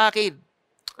ko sa akin,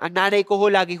 ang nanay ko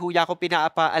ho, lagi ho niya ako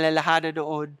pinapaalalahanan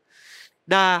noon,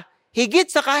 na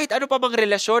higit sa kahit ano pa mang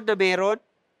relasyon na meron,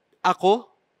 ako,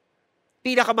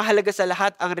 pinakamahalaga sa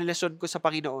lahat ang relasyon ko sa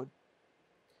Panginoon.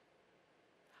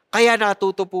 Kaya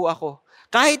natuto po ako.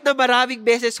 Kahit na maraming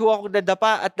beses ho akong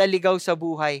nadapa at naligaw sa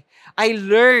buhay, I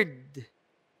learned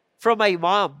from my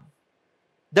mom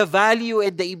the value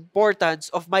and the importance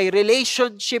of my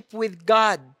relationship with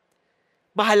God.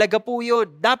 Mahalaga po yun.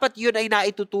 Dapat yun ay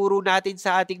naituturo natin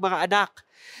sa ating mga anak.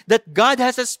 That God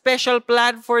has a special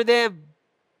plan for them.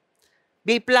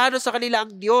 May plano sa kanila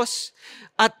ang Diyos.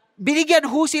 At binigyan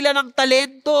ho sila ng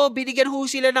talento, binigyan ho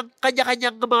sila ng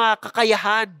kanya-kanyang mga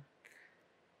kakayahan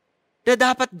na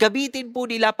dapat gamitin po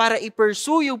nila para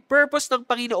i-pursue yung purpose ng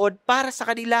Panginoon para sa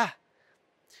kanila.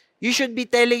 You should be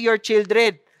telling your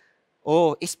children,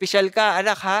 oh, espesyal ka,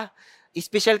 anak ha?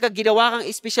 Espesyal ka, ginawa kang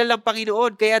espesyal ng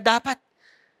Panginoon, kaya dapat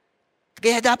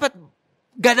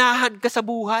ganahan ka sa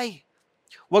buhay.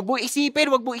 Huwag mo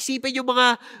isipin yung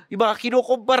mga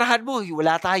kinukumparahan mo.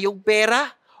 Wala tayong pera,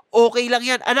 okay lang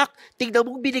yan. Anak, tingnan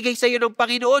mo binigay sa'yo ng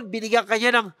Panginoon, binigyan ka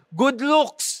niya ng good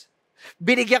looks.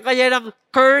 Binigyan ka niya ng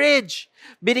courage.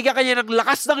 Binigyan ka niya ng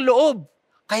lakas ng loob.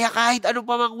 Kaya kahit anong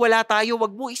pa mang wala tayo,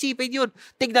 wag mo isipin yun.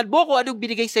 Tingnan mo kung anong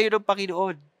binigay sa'yo ng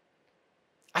Panginoon.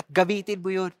 At gamitin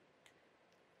mo yun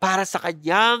para sa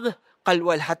kanyang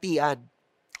kalwalhatian.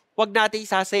 Huwag natin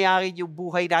sasayangin yung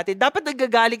buhay natin. Dapat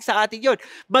nanggagaling sa atin yun.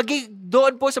 Maging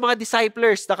doon po sa mga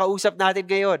disciples na kausap natin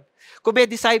ngayon. Kung may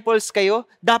disciples kayo,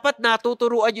 dapat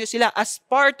natuturuan nyo sila as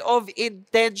part of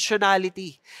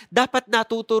intentionality. Dapat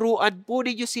natuturuan po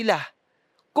ninyo sila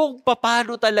kung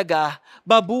paano talaga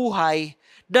mabuhay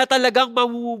na talagang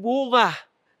mamumunga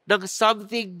ng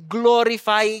something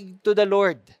glorifying to the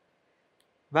Lord.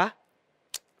 Diba?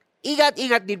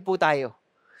 Ingat-ingat din po tayo.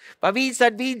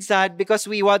 Paminsan-minsan, because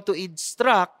we want to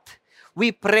instruct,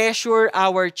 we pressure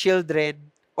our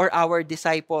children or our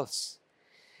disciples.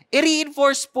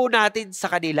 I-reinforce po natin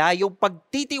sa kanila yung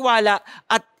pagtitiwala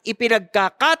at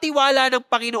ipinagkakatiwala ng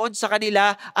Panginoon sa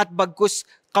kanila at bagkus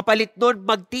kapalit nun,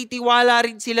 magtitiwala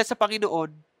rin sila sa Panginoon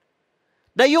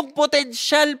na yung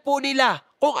potensyal po nila,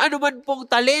 kung ano man pong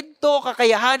talento,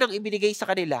 kakayahan ang ibinigay sa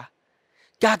kanila,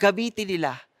 gagamitin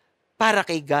nila para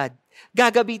kay God.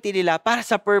 Gagamitin nila para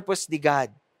sa purpose ni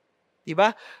God.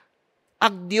 Diba?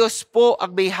 Ang Diyos po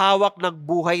ang may hawak ng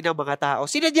buhay ng mga tao.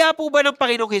 Sinadya po ba ng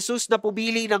Panginoong Hesus na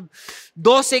pumili ng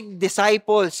 12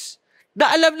 disciples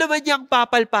na alam naman niyang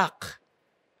papalpak?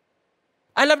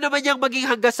 Alam naman niyang maging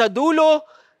hanggang sa dulo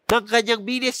ng kanyang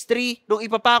ministry, nung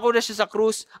ipapako na siya sa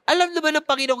krus, alam naman ng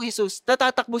Panginoong Hesus,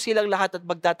 natatakbo silang lahat at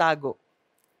magtatago.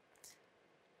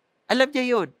 Alam niya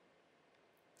yun.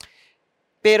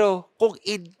 Pero kung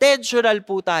intentional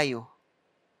po tayo,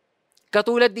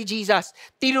 katulad ni Jesus,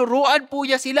 tinuruan po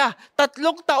niya sila. 3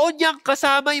 taon niyang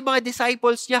kasama yung mga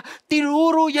disciples niya.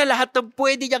 Tinuro niya lahat ng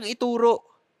pwede niyang ituro.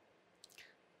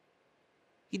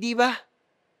 Hindi ba?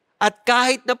 At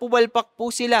kahit na pumalpak po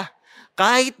sila,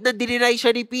 kahit na dininay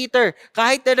siya ni Peter,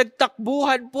 kahit na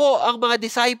nagtakbuhan po ang mga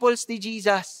disciples ni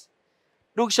Jesus,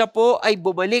 nung siya po ay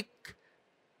bumalik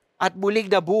at muling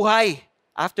nabuhay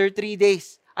after 3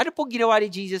 days, ano pong ginawa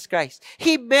ni Jesus Christ?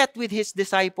 He met with His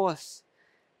disciples.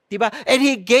 Diba? And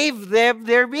He gave them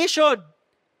their mission.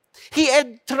 He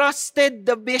entrusted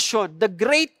the mission, the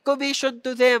Great Commission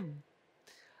to them.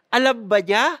 Alam ba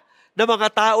niya na mga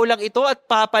tao lang ito at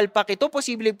papalpak ito,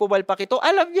 posibleng pumalpak ito?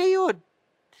 Alam niya yun.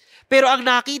 Pero ang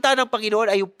nakita ng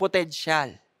Panginoon ay yung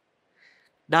potensyal.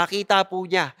 Nakita po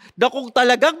niya na kung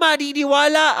talagang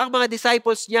maniniwala ang mga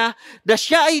disciples niya na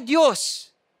siya ay Diyos,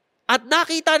 at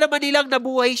nakita naman nilang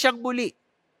nabuhay siyang muli,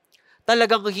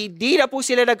 talagang hindi na po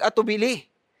sila nag-atubili.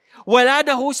 Wala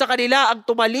na ho sa kanila ang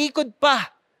tumalikod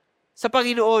pa sa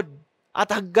Panginoon.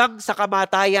 At hanggang sa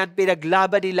kamatayan,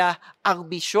 pinaglaban nila ang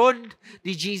misyon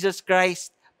ni Jesus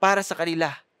Christ para sa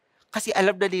kanila. Kasi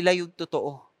alam na nila yung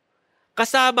totoo.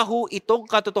 Kasama ho itong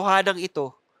katotohanan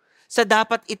ito sa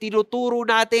dapat itinuturo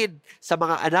natin sa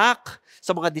mga anak,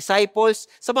 sa mga disciples,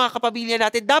 sa mga kapamilya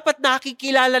natin. Dapat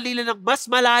nakikilala nila ng mas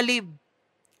malalim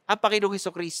ang Panginoong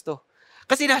Hesukristo.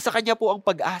 Kasi nasa Kanya po ang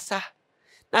pag-asa.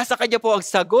 Nasa Kanya po ang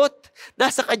sagot.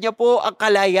 Nasa Kanya po ang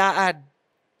kalayaan.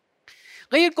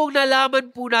 Ngayon, kung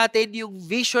nalaman po natin yung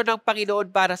vision ng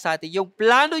Panginoon para sa atin, yung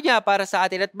plano niya para sa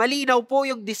atin, at malinaw po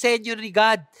yung disenyo ni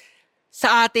God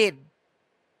sa atin,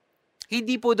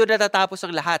 hindi po doon natatapos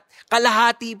ang lahat.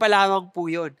 Kalahati pa lamang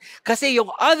po yun. Kasi yung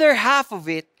other half of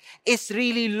it is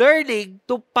really learning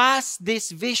to pass this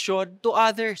vision to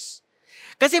others.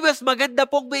 Kasi mas maganda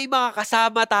pong may mga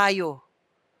kasama tayo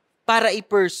para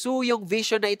i-pursue yung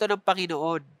vision na ito ng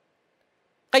Panginoon.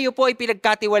 Kayo po ay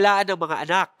pinagkatiwalaan ng mga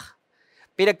anak.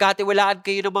 Pinagkatiwalaan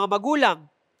kayo ng mga magulang,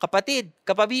 kapatid,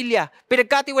 kapamilya.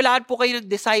 Pinagkatiwalaan po kayo ng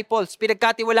disciples.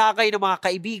 Pinagkatiwalaan kayo ng mga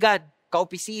kaibigan,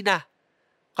 kaopisina,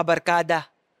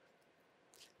 kabarkada.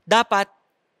 Dapat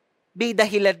may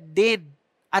dahilan din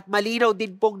at malinaw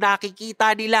din pong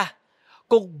nakikita nila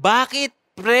kung bakit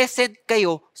present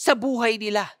kayo sa buhay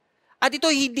nila. At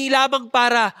ito hindi lamang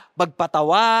para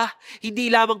magpatawa, hindi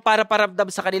lamang para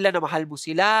paramdam sa kanila na mahal mo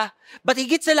sila, but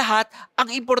higit sa lahat, ang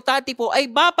importante po ay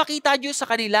mapakita nyo sa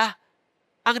kanila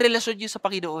ang relasyon nyo sa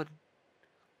Panginoon.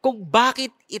 Kung bakit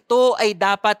ito ay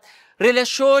dapat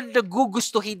relasyon na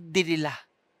gugustuhin din nila.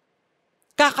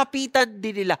 Kakapitan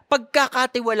din nila,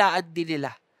 pagkakatiwalaan din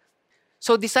nila.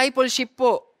 So discipleship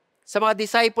po, sa mga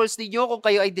disciples ninyo, kung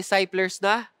kayo ay disciplers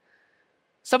na,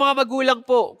 sa mga magulang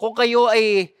po, kung kayo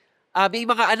ay may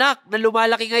mga anak na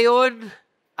lumalaki ngayon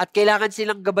at kailangan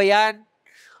silang gabayan,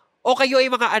 o kayo ay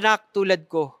mga anak tulad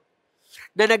ko,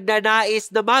 na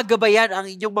nagnanais na magabayan ang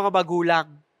inyong mga magulang.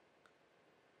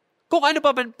 Kung ano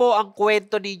pa man po ang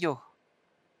kwento ninyo,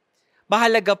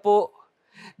 mahalaga po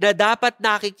na dapat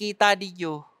nakikita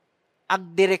ninyo ang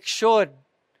direksyon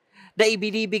na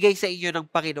ibinibigay sa inyo ng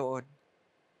Panginoon?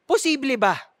 Posible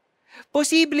ba?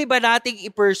 Posible ba nating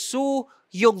i-pursue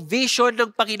yung vision ng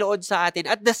Panginoon sa atin?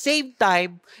 At the same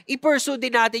time, i-pursue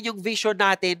din natin yung vision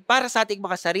natin para sa ating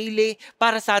mga sarili,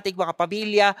 para sa ating mga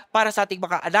pamilya, para sa ating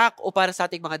mga anak, o para sa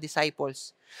ating mga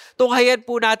disciples. Tunghayan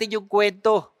po natin yung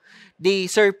kwento ni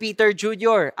Sir Peter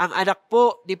Jr., ang anak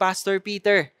po ni Pastor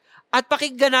Peter. At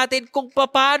pakinggan natin kung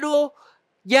paano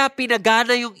niya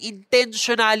pinagana yung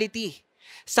intentionality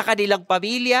sa kanilang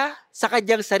pamilya, sa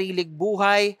kanyang sariling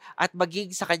buhay, at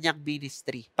maging sa kanyang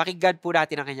ministry. Pakinggan po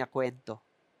natin ang kanyang kwento.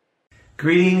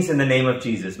 Greetings in the name of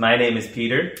Jesus. My name is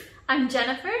Peter. I'm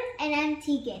Jennifer. And I'm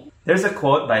Tegan. There's a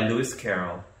quote by Lewis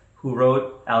Carroll, who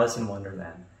wrote Alice in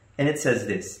Wonderland. And it says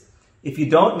this: if you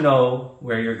don't know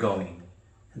where you're going,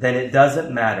 then it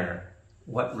doesn't matter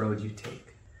what road you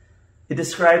take. It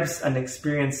describes an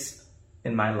experience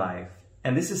in my life.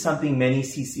 And this is something many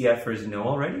CCFers know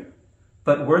already,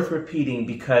 but worth repeating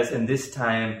because in this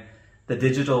time, the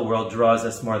digital world draws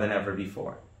us more than ever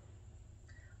before.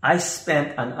 I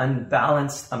spent an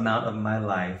unbalanced amount of my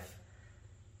life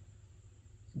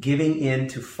giving in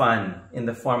to fun in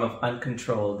the form of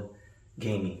uncontrolled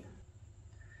gaming.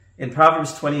 In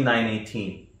Proverbs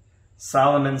 29:18,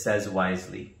 Solomon says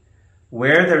wisely,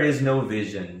 "Where there is no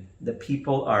vision, the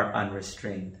people are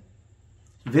unrestrained."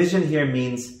 Vision here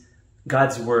means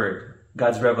God's word,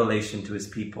 God's revelation to his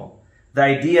people. The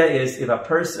idea is if a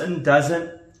person doesn't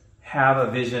have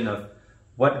a vision of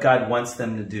what God wants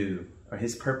them to do or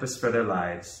his purpose for their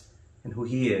lives and who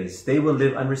he is, they will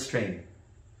live unrestrained.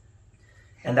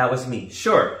 And that was me.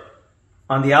 Sure,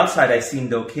 on the outside I seemed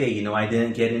okay. I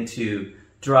didn't get into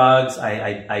drugs.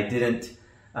 I didn't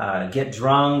get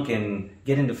drunk and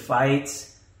get into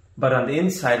fights. But on the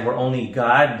inside, where only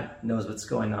God knows what's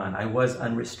going on, I was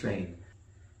unrestrained.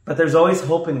 But there's always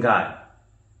hope in God.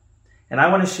 And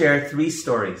I want to share three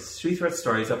short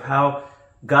stories of how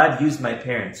God used my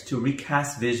parents to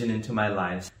recast vision into my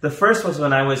life. The first was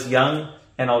when I was young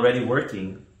and already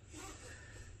working.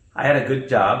 I had a good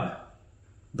job,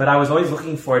 but I was always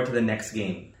looking forward to the next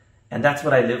game. And that's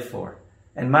what I lived for.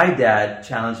 And my dad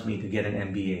challenged me to get an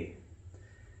MBA.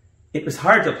 It was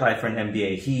hard to apply for an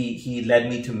MBA. He led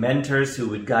me to mentors who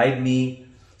would guide me.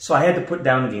 So I had to put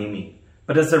down gaming.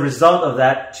 But as a result of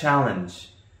that challenge,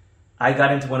 I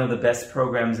got into one of the best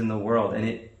programs in the world.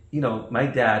 And my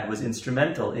dad was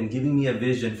instrumental in giving me a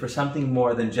vision for something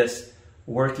more than just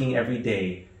working every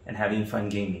day and having fun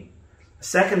gaming.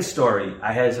 Second story,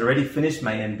 I had already finished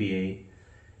my MBA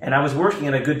and I was working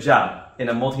at a good job in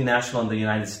a multinational in the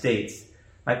United States.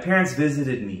 My parents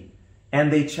visited me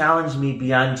and they challenged me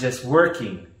beyond just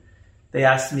working. They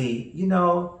asked me,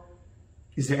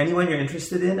 is there anyone you're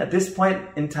interested in? At this point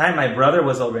in time, my brother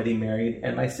was already married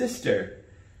and my sister.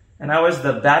 And I was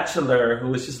the bachelor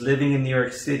who was just living in New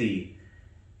York City.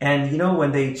 And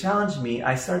when they challenged me,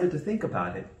 I started to think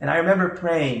about it. And I remember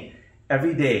praying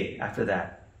every day after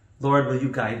that, Lord, will you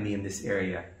guide me in this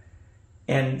area?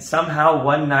 And somehow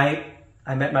one night,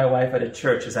 I met my wife at a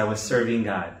church as I was serving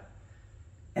God.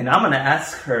 And I'm going to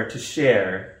ask her to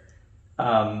share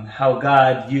how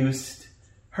God used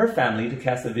her family to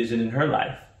cast a vision in her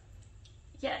life.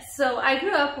 Yes, so I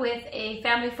grew up with a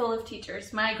family full of teachers.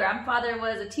 My grandfather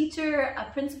was a teacher, a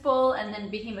principal, and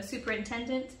then became a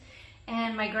superintendent.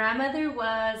 And my grandmother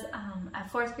was a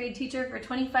fourth grade teacher for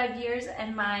 25 years,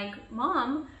 and my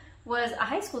mom was a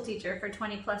high school teacher for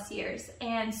 20 plus years.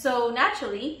 And so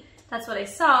naturally, that's what I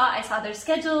saw. I saw their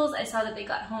schedules. I saw that they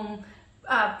got home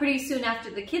pretty soon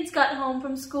after the kids got home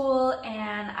from school,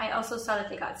 and I also saw that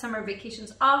they got summer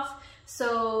vacations off.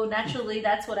 So naturally,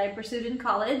 that's what I pursued in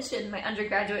college, and my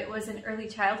undergraduate was in early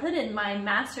childhood, and my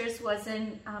master's was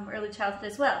in early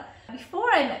childhood as well. Before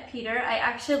I met Peter, I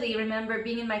actually remember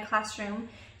being in my classroom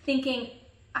thinking,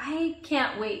 I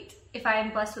can't wait, if I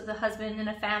am blessed with a husband and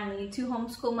a family, to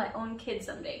homeschool my own kids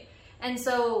someday. And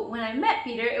so when I met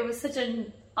Peter, it was such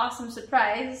an awesome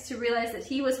surprise to realize that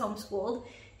he was homeschooled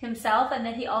himself, and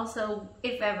that he also,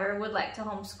 if ever, would like to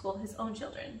homeschool his own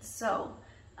children. So,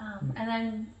 and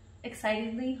I'm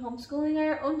excitedly homeschooling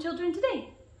our own children today.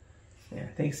 Yeah,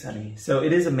 thanks, honey. So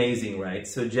it is amazing, right?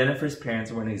 So Jennifer's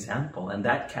parents were an example, and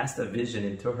that cast a vision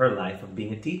into her life of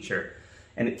being a teacher,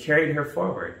 and it carried her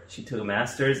forward. She took a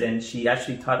master's, and she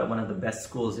actually taught at one of the best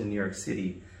schools in New York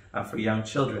City for young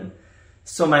children.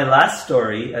 So my last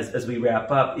story, as we wrap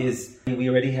up, is we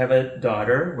already have a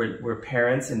daughter. We're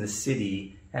parents in the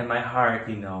city, and my heart,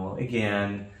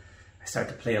 again, I start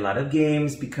to play a lot of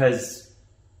games because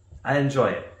I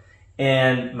enjoy it.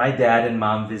 And my dad and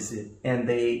mom visit, and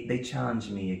they challenge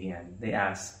me again. They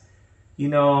ask,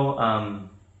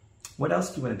 what else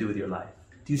do you want to do with your life?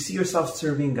 Do you see yourself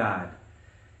serving God?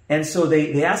 And so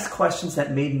they asked questions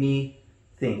that made me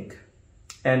think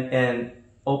and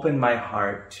opened my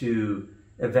heart to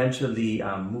eventually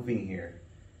moving here,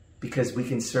 because we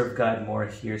can serve God more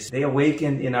here. So they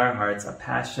awakened in our hearts a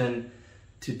passion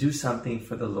to do something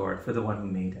for the Lord, for the one who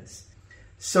made us.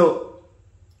 So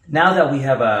now that we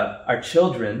have our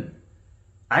children,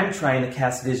 I'm trying to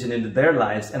cast vision into their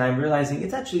lives, and I'm realizing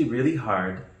it's actually really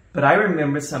hard. But I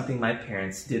remember something my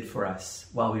parents did for us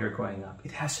while we were growing up.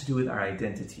 It has to do with our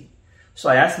identity. So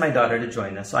I asked my daughter to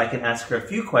join us so I can ask her a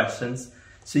few questions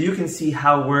so you can see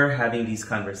how we're having these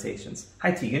conversations.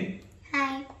 Hi, Tegan.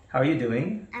 Hi, How are you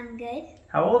doing? I'm good.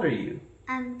 How old are you?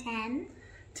 I'm 10.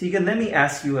 Tegan, let me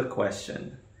ask you a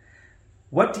question.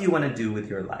 What do you want to do with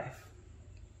your life?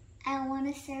 I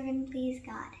want to serve and please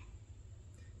God.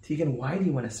 Tegan, why do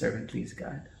you want to serve and please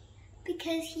God?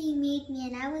 Because He made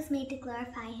me and I was made to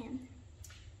glorify Him.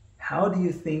 How do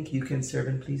you think you can serve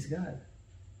and please God?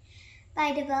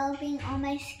 By developing all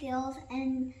my skills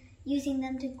and using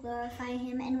them to glorify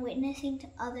Him and witnessing to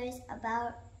others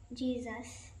about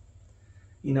Jesus.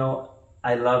 You know,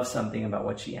 I love something about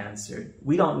what she answered.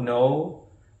 We don't know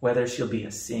whether she'll be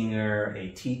a singer, a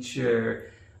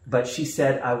teacher, but she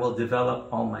said, I will develop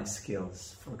all my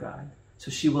skills for God.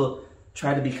 So she will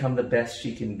try to become the best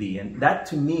she can be. And that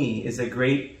to me is a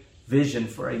great vision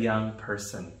for a young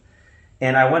person.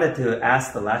 And I wanted to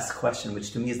ask the last question,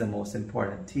 which to me is the most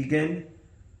important. Tegan,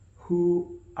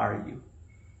 who are you?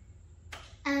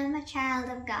 I'm a child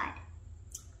of God.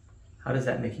 How does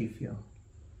that make you feel?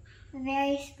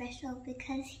 Very special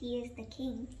because He is the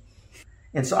King.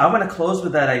 And so I want to close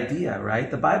with that idea,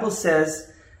 right? The Bible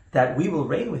says that we will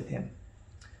reign with Him.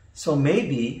 So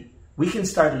maybe we can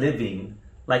start living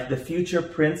like the future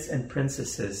prince and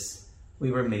princesses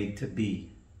we were made to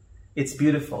be. It's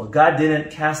beautiful. God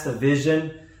didn't cast a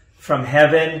vision from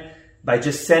heaven by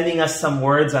just sending us some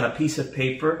words on a piece of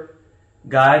paper.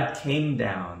 God came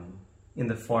down in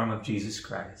the form of Jesus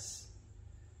Christ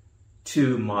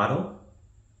to model,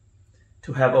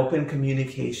 to have open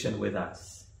communication with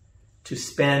us, to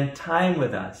spend time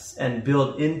with us and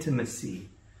build intimacy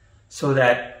so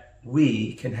that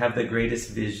we can have the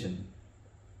greatest vision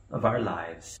of our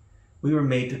lives. We were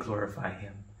made to glorify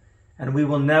Him, and we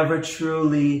will never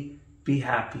truly be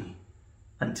happy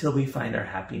until we find our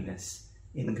happiness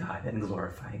in God and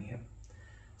glorifying Him.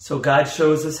 So God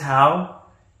shows us how,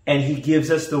 and He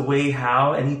gives us the way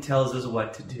how, and He tells us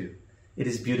what to do. It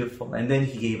is beautiful. And then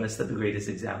He gave us the greatest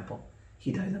example.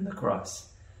 He died on the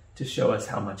cross to show us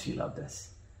how much He loved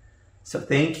us. So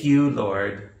thank you,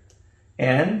 Lord.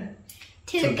 And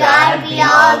To God be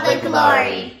all the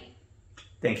glory.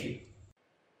 thank you.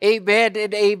 Amen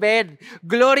and amen.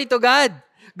 Glory to God.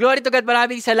 Glory to God.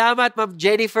 Maraming salamat, Ma'am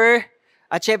Jennifer.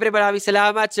 At syempre maraming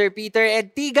salamat, Sir Peter and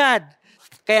Tegan.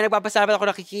 Kaya nagpapasalamat ako,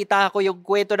 nakikita ko yung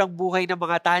kwento ng buhay ng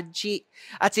mga Tanchi.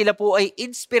 At sila po ay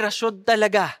inspirasyon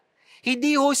talaga.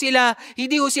 Hindi ho sila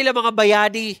mga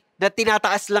bayani na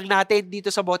tinataas lang natin dito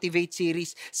sa Motivate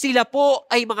series. Sila po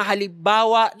ay mga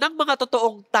halimbawa ng mga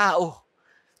totoong tao.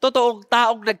 Totoong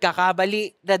taong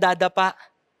nagkakamali, nadadapa,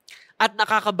 at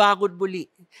nakakabangon muli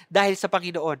dahil sa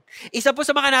Panginoon. Isa po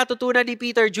sa mga natutunan ni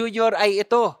Peter Jr. ay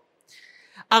ito.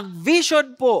 Ang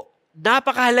vision po,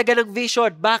 napakahalaga ng vision.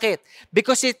 Bakit?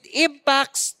 Because it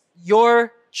impacts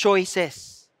your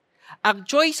choices. Ang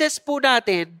choices po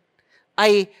natin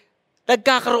ay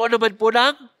nagkakaroon naman po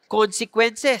ng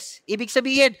consequences. Ibig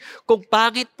sabihin, kung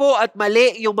pangit po at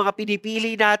mali yung mga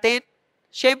pinipili natin,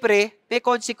 syempre, may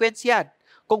consequence yan.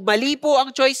 Kung mali po ang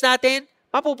choice natin,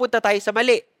 mapupunta tayo sa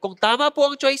mali. Kung tama po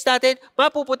ang choice natin,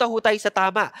 mapupunta ho tayo sa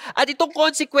tama. At itong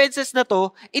consequences na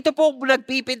to, ito po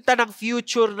nagpipinta ng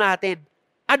future natin.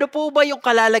 Ano po ba yung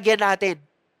kalalagyan natin?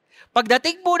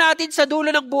 Pagdating po natin sa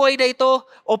dulo ng buhay na ito,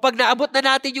 o pag naabot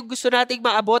na natin yung gusto nating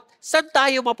maabot, saan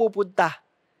tayo mapupunta?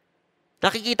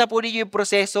 Nakikita po ninyo yung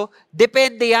proseso?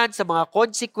 Depende yan sa mga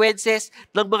consequences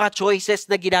ng mga choices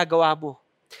na ginagawa mo.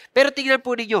 Pero tingnan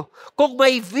po ninyo, kung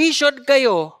may vision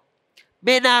kayo,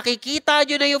 may nakikita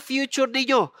nyo na yung future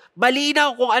ninyo.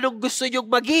 Malinaw kung anong gusto nyong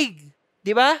maging.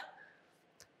 Di ba?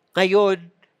 Ngayon,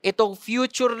 itong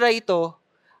future na ito,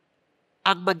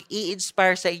 ang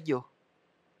mag-i-inspire sa inyo.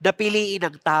 Napiliin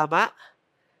ang tama,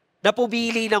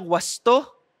 napumili ng wasto,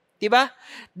 di ba?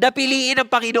 Napiliin ang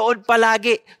Panginoon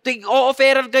palagi. Tuwing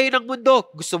o-offeran kayo ng mundo,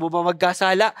 gusto mo ba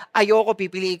magkasala? Ayoko,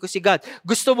 pipiliin ko si God.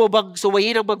 Gusto mo bang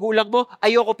suwayin ang magulang mo?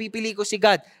 Ayoko, pipiliin ko si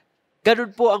God.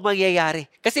 Ganun po ang mangyayari.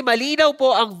 Kasi malinaw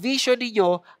po ang vision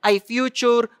ninyo ay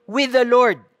future with the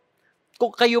Lord.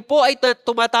 Kung kayo po ay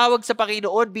tumatawag sa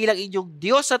Panginoon bilang inyong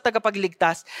Diyos at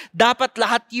tagapagligtas, dapat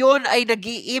lahat yon ay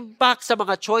nag-i-impact sa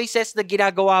mga choices na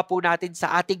ginagawa po natin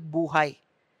sa ating buhay.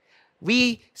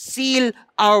 We seal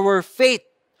our faith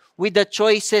with the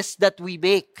choices that we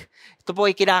make. Ito po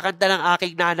ay kinakanta ng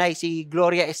aking nanay, si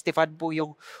Gloria Estefan po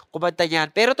yung kumanta niyan.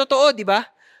 Pero totoo, di ba?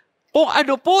 Kung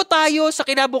ano po tayo sa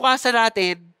kinabukasan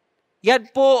natin, yan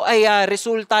po ay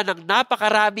resulta ng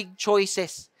napakaraming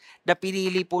choices na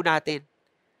pinili po natin.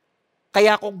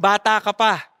 Kaya kung bata ka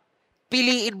pa,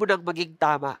 piliin mo nang maging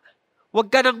tama. Huwag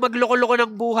ka nang magloko-loko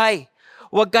ng buhay.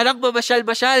 Huwag ka nang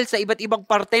mamasyal-masyal sa iba't ibang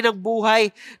parte ng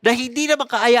buhay na hindi naman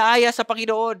kaaya-aya sa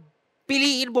Panginoon.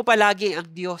 Piliin mo palagi ang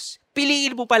Diyos.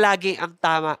 Piliin mo palagi ang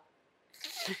tama.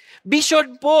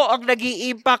 Vision po ang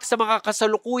nag-i-impact sa mga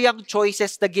kasalukuyang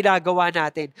choices na ginagawa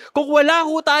natin. Kung wala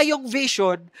ho tayong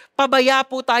vision, pabaya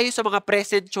po tayo sa mga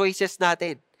present choices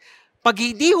natin. Pag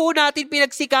hindi ho natin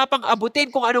pinagsikapang abutin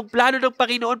kung anong plano ng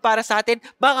Panginoon para sa atin,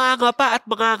 mangangapa at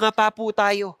mangangapa po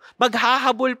tayo.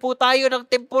 Maghahabol po tayo ng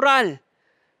temporal.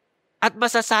 At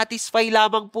masasatisfy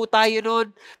lamang po tayo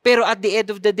noon. Pero at the end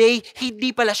of the day,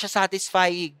 hindi pala siya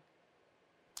satisfying.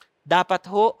 Dapat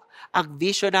ho, ang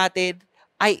vision natin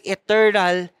ay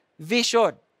eternal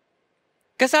vision.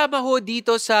 Kasama ho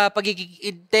dito sa pagiging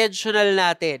intentional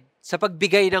natin sa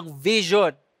pagbigay ng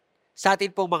vision sa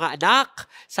atin pong mga anak,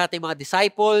 sa ating mga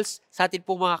disciples, sa atin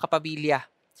pong mga kapamilya,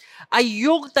 ay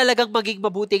yung talagang maging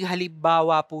mabuting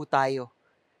halimbawa po tayo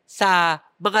sa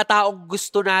mga taong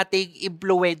gusto nating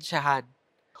impluwensyahan.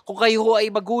 Kung kayo ho ay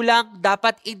magulang,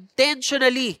 dapat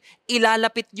intentionally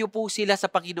ilalapit niyo po sila sa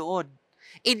Panginoon.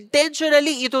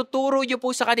 Intentionally, ituturo niyo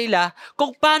po sa kanila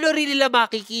kung paano rin nila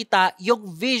makikita yung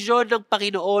vision ng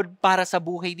Panginoon para sa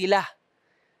buhay nila.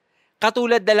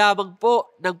 Katulad na lamang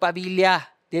po ng pamilya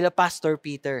nila Pastor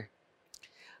Peter.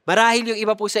 Marahil yung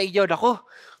iba po sa inyo, nako,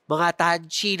 mga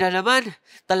tanchi na naman,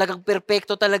 talagang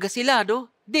perpekto talaga sila, no?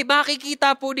 Hindi,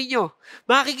 makikita po ninyo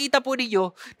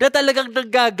na talagang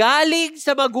nanggagaling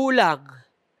sa magulang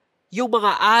yung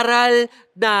mga aral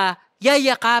na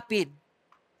yayakapin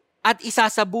at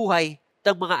isa sa buhay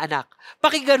ng mga anak.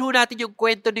 Pakinggan ho natin yung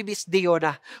kwento ni Miss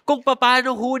Diona kung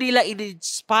paano ho nila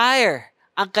in-inspire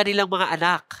ang kanilang mga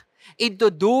anak into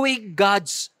doing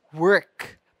God's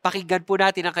work. Pakinggan po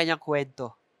natin ang kanyang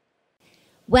kwento.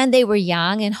 When they were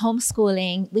young and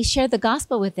homeschooling, we shared the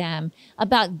gospel with them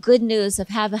about good news of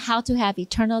how to have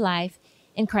eternal life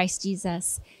in Christ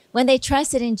Jesus. When they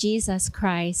trusted in Jesus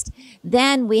Christ,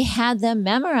 then we had them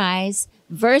memorize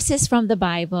verses from the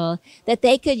Bible that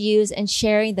they could use in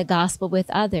sharing the gospel with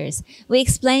others. We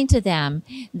explained to them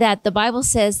that the Bible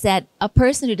says that a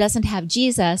person who doesn't have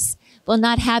Jesus will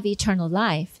not have eternal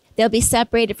life. They'll be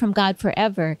separated from God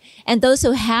forever. And those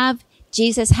who have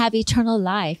Jesus have eternal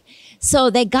life. So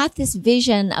they got this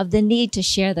vision of the need to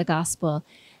share the gospel.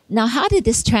 Now, how did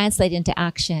this translate into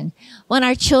action? When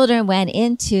our children went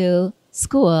into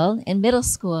school, in middle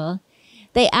school,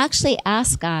 they actually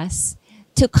asked us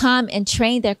to come and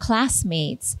train their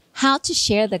classmates how to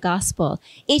share the gospel.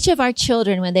 Each of our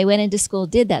children, when they went into school,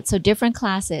 did that. So different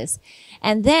classes.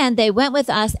 And then they went with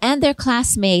us and their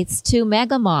classmates to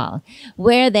Mega Mall,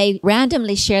 where they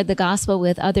randomly shared the gospel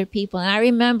with other people. And I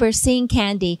remember seeing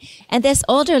Candy, and this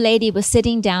older lady was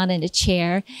sitting down in a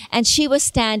chair, and she was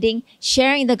standing,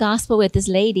 sharing the gospel with this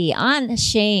lady,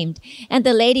 unashamed. And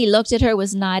the lady looked at her,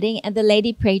 was nodding, and the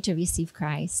lady prayed to receive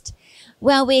Christ.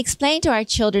 Well, we explain to our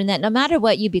children that no matter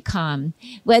what you become,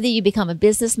 whether you become a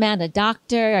businessman, a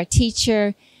doctor, a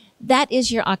teacher, that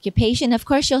is your occupation. Of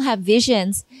course, you'll have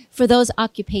visions for those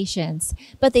occupations.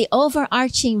 But the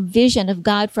overarching vision of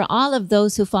God for all of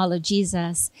those who follow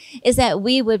Jesus is that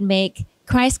we would make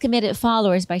Christ-committed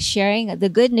followers by sharing the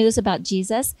good news about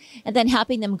Jesus and then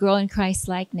helping them grow in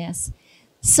Christ-likeness.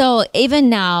 So even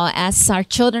now, as our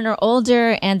children are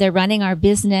older and they're running our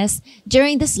business,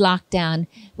 during this lockdown,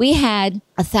 we had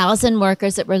 1,000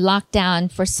 workers that were locked down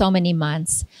for so many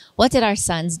months. What did our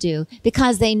sons do?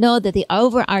 Because they know that the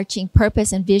overarching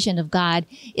purpose and vision of God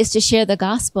is to share the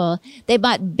gospel, they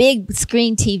bought big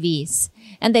screen TVs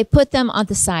and they put them on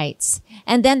the sites.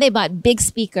 And then they bought big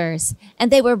speakers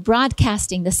and they were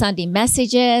broadcasting the Sunday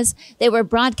messages. They were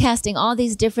broadcasting all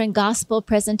these different gospel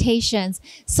presentations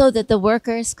so that the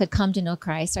workers could come to know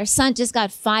Christ. Our son just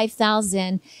got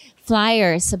 5,000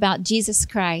 flyers about Jesus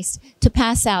Christ to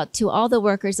pass out to all the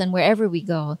workers and wherever we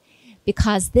go,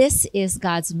 because this is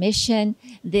God's mission.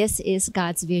 This is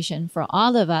God's vision for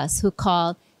all of us who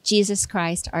call Jesus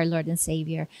Christ, our Lord and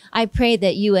Savior. I pray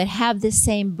that you would have this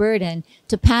same burden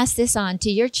to pass this on to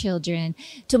your children,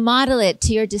 to model it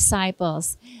to your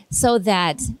disciples, so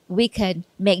that we could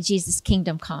make Jesus'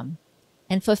 kingdom come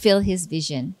and fulfill His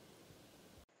vision.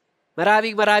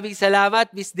 Maraming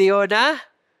salamat, Miss Diona.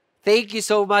 Thank you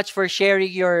so much for sharing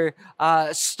your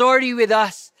story with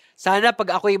us Sana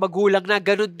pag ako'y magulang na,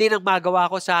 ganun din ang magawa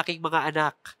ko sa aking mga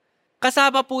anak.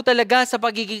 Kasama po talaga sa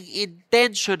pagiging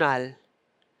intentional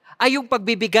ay yung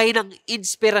pagbibigay ng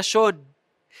inspirasyon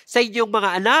sa inyong mga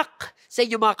anak, sa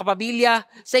inyong mga kapamilya,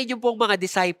 sa inyong pong mga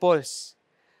disciples.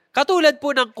 Katulad po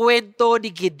ng kwento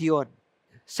ni Gideon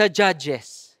sa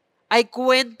Judges, ay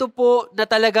kwento po na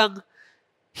talagang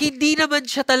hindi naman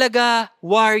siya talaga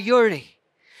warrior eh.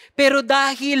 Pero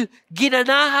dahil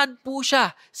ginanahan po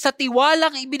siya sa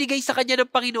tiwalang ibinigay sa kanya ng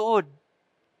Panginoon,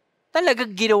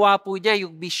 talagang ginawa po niya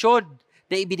yung misyon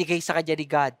na ibinigay sa kanya ni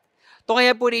God.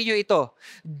 Kaya po ninyo ito,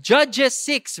 Judges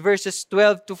 6 verses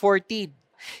 12 to 14.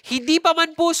 Hindi pa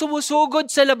man po sumusugod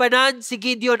sa labanan si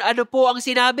Gideon, ano po ang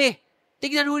sinabi?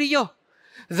 Tingnan ho ninyo.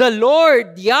 The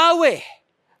Lord, Yahweh,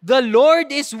 the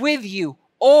Lord is with you,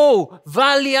 O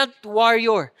valiant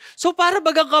warrior. So para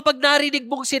bagang kapag narinig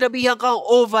mong sinabihan kang,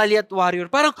 O valiant warrior,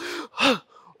 parang,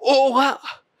 oo nga,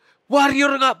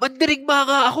 warrior nga, mandirigma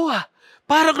nga ako ha.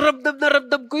 Parang ramdam na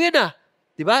ramdam ko yun ha.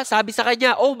 Diba? Sabi sa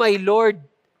kanya, Oh my Lord.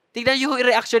 Tingnan niyo yung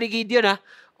reaction ni Gideon ha.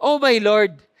 Oh my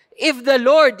Lord, if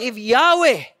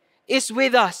Yahweh is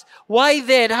with us, why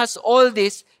then has all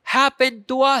this happened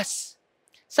to us?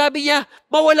 Sabi niya,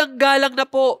 mawalang galang na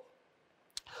po.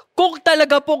 Kung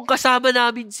talaga pong kasama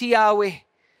namin si Yahweh,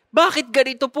 bakit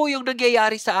ganito po yung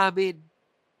nangyayari sa amin?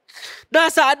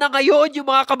 Nasaan na ngayon yung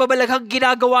mga kababalaghang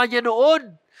ginagawa niya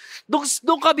noon?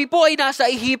 Nung kami po ay nasa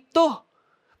Ehipto.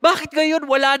 Bakit ngayon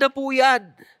wala na po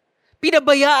yan?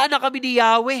 Pinabayaan na kami ni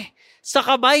Yahweh sa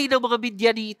kamay ng mga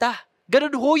Midianita.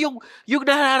 Ganun ho yung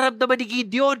nararamdaman ni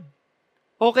Gideon.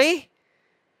 Okay?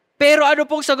 Pero ano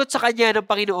pong sagot sa kanya ng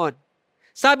Panginoon?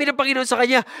 Sabi ng Panginoon sa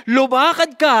kanya,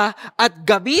 lumakad ka at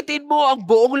gamitin mo ang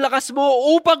buong lakas mo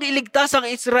upang iligtas ang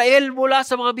Israel mula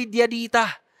sa mga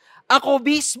Midianita. Ako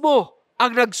mismo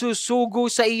ang nagsusugo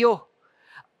sa iyo.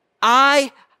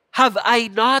 Have I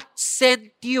not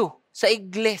sent you? Sa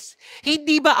Ingles.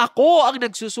 Hindi ba ako ang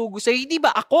nagsusugo sa iyo? Hindi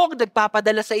ba ako ang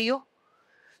nagpapadala sa iyo?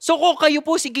 So kung kayo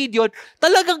po si Gideon,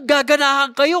 talagang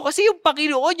gaganahan kayo kasi yung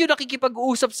Panginoon yung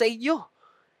nakikipag-uusap sa inyo.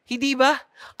 Hindi ba?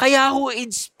 Kaya ho,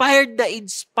 inspired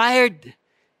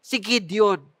si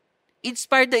Gideon.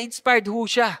 Inspired ho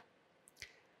siya.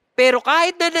 Pero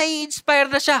kahit na nai-inspire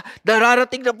na siya,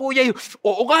 nararating na po niya yung,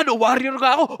 oo nga, no, warrior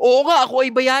nga ako. Oo nga, ako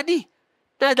ay bayani.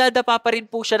 Nadadapa pa rin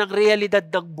po siya ng realidad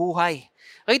ng buhay.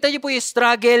 Nakita niyo po yung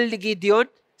struggle ni Gideon?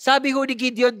 Sabi ho ni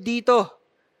Gideon dito,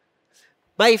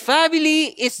 my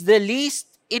family is the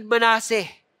least in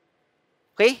Manasseh.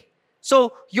 Okay?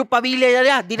 So, yung pamilya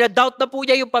niya, dinadoubt na po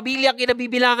niya yung pamilya ang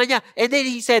kinabibilangan niya. And then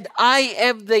he said, I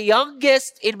am the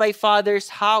youngest in my father's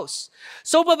house.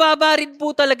 So, mababa rin po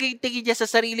talaga yung tingin niya sa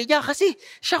sarili niya kasi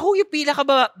siya ho yung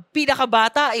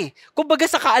pinakabata eh. Kumbaga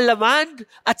sa kaalaman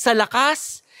at sa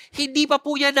lakas, hindi pa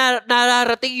po niya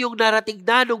nararating yung narating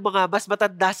na ng mga mas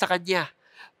matanda sa kanya.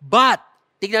 But,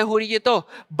 tingnan ho ninyo ito,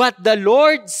 but the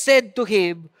Lord said to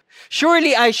him,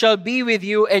 surely I shall be with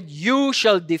you and you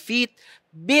shall defeat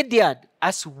Midian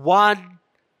as one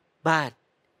man.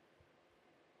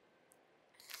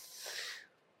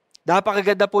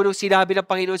 Napakaganda po nung sinabi ng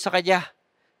Panginoon sa kanya.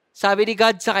 Sabi ni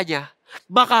God sa kanya,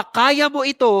 makakaya mo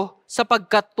ito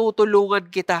sapagkat tutulungan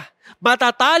kita.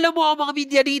 Matatalo mo ang mga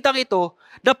Midianitang ito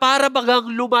na para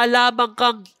bagang lumalamang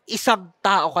kang isang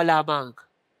tao ka lamang.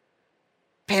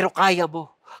 Pero kaya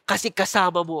mo kasi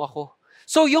kasama mo ako.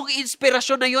 So yung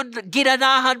inspirasyon na yun,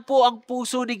 ginanahan po ang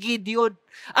puso ni Gideon.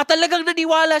 At talagang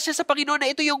naniwala siya sa Panginoon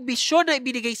na ito yung misyon na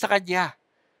ibinigay sa kanya.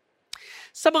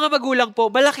 Sa mga magulang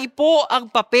po, malaki po ang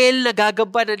papel na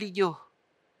gagampanan ninyo.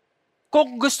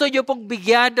 Kung gusto nyo pong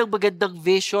bigyan ng magandang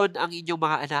vision ang inyong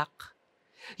mga anak,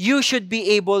 you should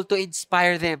be able to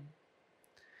inspire them.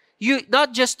 You,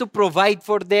 not just to provide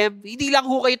for them. Hindi lang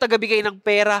ho kayo tagabigay ng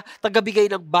pera, tagabigay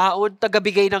ng baon,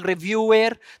 tagabigay ng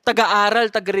reviewer, taga-aral,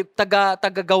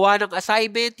 tagagawa ng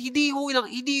assignment. Hindi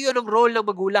yun ang role ng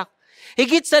magulang.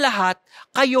 Higit sa lahat,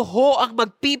 kayo ho ang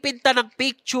magpipinta ng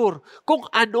picture kung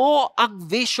ano ang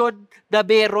vision na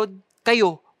meron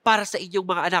kayo para sa inyong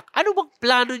mga anak. Ano bang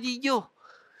plano ninyo?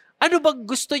 Ano bang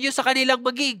gusto nyo sa kanilang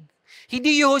maging?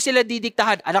 Hindi nyo sila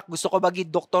didiktahan, anak, gusto ko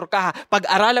maging doktor ka ha.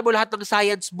 Pag-aralan mo lahat ng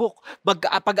science book.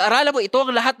 Pag-aralan mo, ito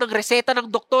ang lahat ng reseta ng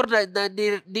doktor na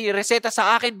reseta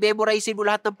sa akin, memorizein mo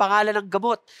lahat ng pangalan ng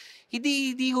gamot.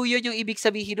 Hindi ho yun yung ibig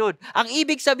sabihin nun. Ang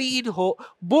ibig sabihin ho,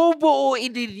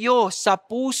 bubuuin ninyo sa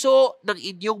puso ng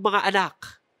inyong mga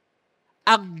anak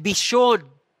ang vision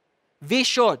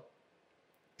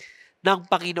ng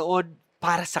Panginoon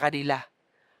para sa kanila.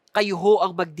 Kayo ho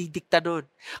ang magdidikta nun.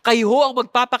 Kayo ho ang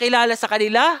magpapakilala sa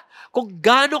kanila kung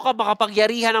gaano ka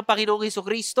makapangyarihan ng Panginoong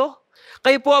Hesukristo.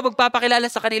 Kayo po ang magpapakilala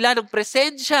sa kanila ng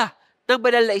presensya ng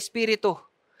Banal na Espiritu.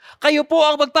 Kayo po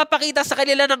ang magpapakita sa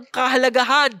kanila ng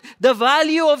kahalagahan, the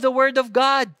value of the Word of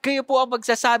God. Kayo po ang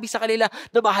magsasabi sa kanila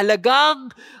na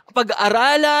mahalagang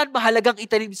pag-aaralan, mahalagang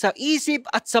itanim sa isip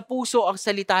at sa puso ang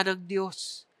salita ng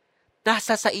Diyos.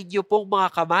 Nasa sa inyo pong mga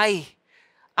kamay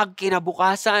ang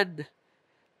kinabukasan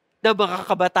ng mga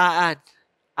kabataan.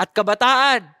 At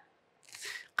kabataan,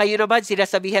 kayo naman,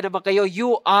 sinasabihan naman kayo,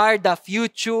 you are the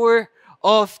future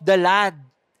of the land.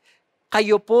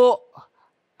 Kayo po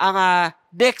ang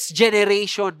next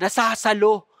generation na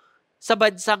sasalo sa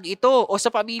bansang ito o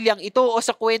sa pamilyang ito o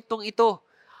sa kwentong ito.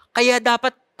 Kaya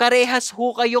dapat karehas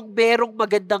ho kayong merong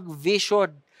magandang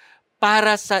vision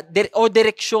para sa o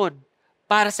direksyon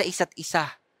para sa isa't isa.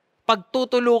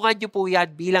 Pagtutulungan niyo po yan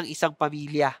bilang isang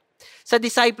pamilya. Sa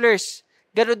disciplers,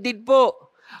 ganoon din po.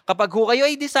 Kapag ho kayo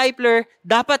ay discipler,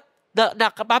 dapat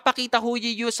nakapapakita ho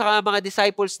niyo sa mga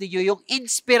disciples niyo yung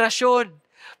inspirasyon.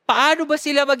 Paano ba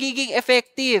sila magiging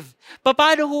effective?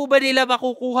 Paano ho ba nila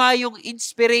makukuha yung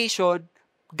inspiration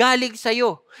galing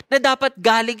sa'yo? Na dapat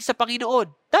galing sa Panginoon.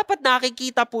 Dapat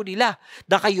nakikita po nila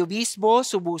na kayo mismo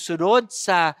sumusunod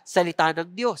sa salita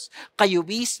ng Diyos. Kayo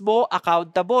mismo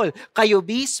accountable. Kayo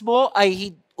mismo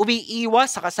ay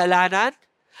umiiwas sa kasalanan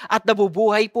at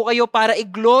nabubuhay po kayo para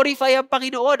i-glorify ang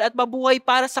Panginoon at mabuhay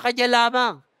para sa Kanya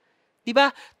lamang.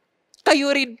 Diba? Kayo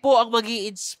rin po ang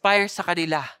mag-i-inspire sa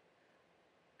kanila.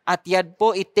 At yan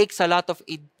po, it takes a lot of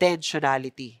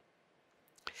intentionality.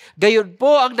 Gayon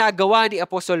po ang nagawa ni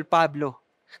Apostol Pablo.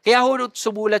 Kaya ho nung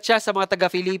sumulat siya sa mga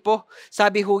taga-Filipo,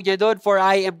 sabi ho niya doon, "For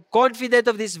I am confident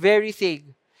of this very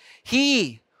thing.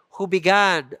 He who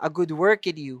began a good work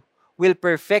in you will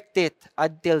perfect it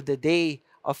until the day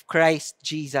of Christ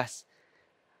Jesus."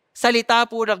 Salita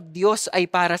po ng Diyos ay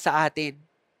para sa atin.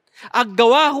 Ang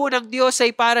gawa ho ng Diyos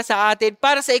ay para sa atin,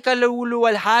 para sa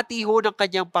ikaluluwalhati ho ng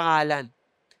Kanyang pangalan.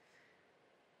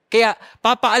 Kaya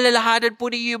papaalalahanan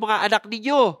po ninyo yung mga anak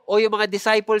ninyo o yung mga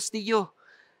disciples ninyo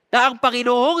na ang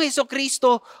Panginoong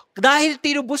Hesukristo, dahil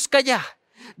tinubos ka niya,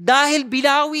 dahil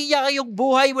binawi niya kayong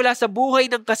buhay mula sa buhay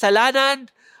ng kasalanan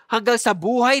hanggang sa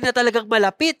buhay na talagang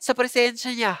malapit sa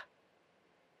presensya niya.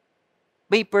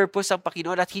 May purpose ang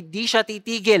Panginoon at hindi siya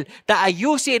titigil na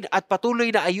ayusin at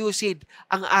patuloy na ayusin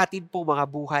ang atin pong mga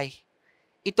buhay.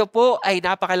 Ito po ay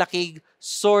napakalaking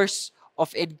source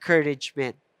of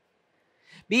encouragement.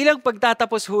 Bilang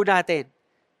pagtatapos ho natin,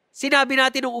 sinabi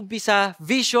natin nung umpisa,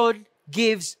 vision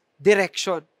gives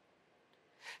direction.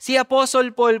 Si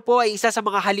Apostle Paul po ay isa sa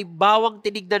mga halimbawang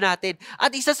tinignan natin.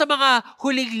 At isa sa mga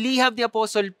huling liham ni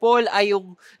Apostle Paul ay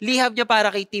yung liham niya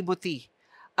para kay Timothy.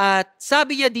 At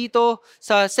sabi niya dito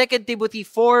sa 2 Timothy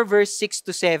 4 verse 6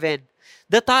 to 7,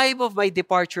 "The time of my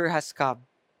departure has come.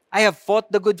 I have fought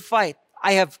the good fight.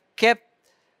 I have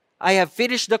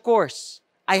finished the course.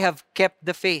 I have kept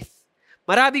the faith."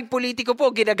 Maraming politiko po,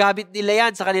 ginagamit nila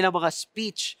yan sa kanilang mga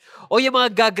speech. O yung mga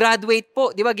gagraduate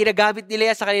po, di ba, ginagamit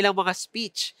nila yan sa kanilang mga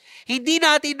speech. Hindi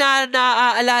natin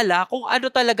naaalala kung ano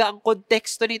talaga ang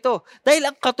konteksto nito.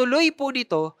 Dahil ang katuloy po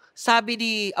nito, sabi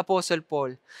ni Apostle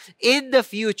Paul, "In the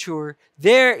future,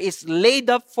 there is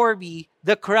laid up for me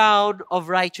the crown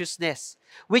of righteousness,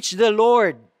 which the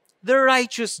Lord, the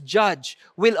righteous judge,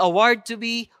 will award to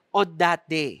me on that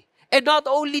day. And not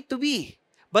only to me,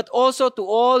 but also to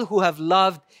all who have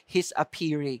loved His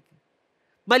appearing."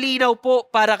 Malinaw po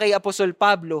para kay Apostol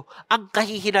Pablo ang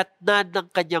kahihinatnan ng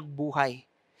kanyang buhay.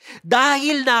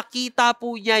 Dahil nakita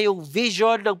po niya yung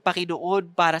vision ng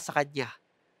Panginoon para sa kanya.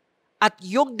 At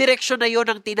yung direksyon na yon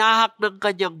ang tinahak ng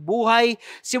kanyang buhay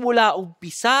simula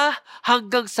umpisa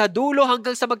hanggang sa dulo,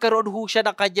 hanggang sa magkaroon ho siya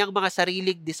ng kanyang mga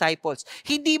sariling disciples.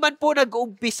 Hindi man po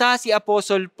nag-umpisa si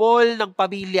Apostle Paul ng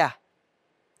pamilya.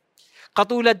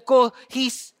 Katulad ko,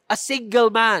 he's a single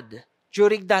man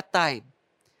during that time.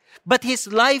 But his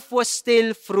life was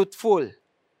still fruitful.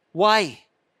 Why?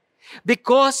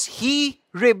 Because he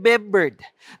remembered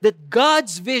that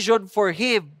God's vision for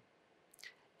him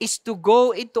is to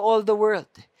go into all the world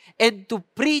and to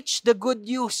preach the good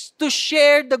news, to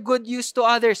share the good news to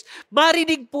others.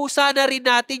 Marinig po sana rin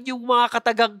natin yung mga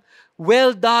katagang,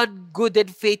 "Well done, good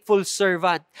and faithful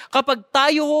servant." Kapag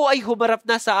tayo ho ay humarap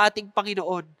na sa ating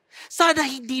Panginoon, sana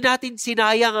hindi natin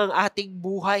sinayang ang ating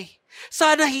buhay.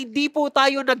 Sana hindi po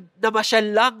tayo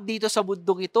namasyal lang dito sa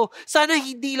mundong ito. Sana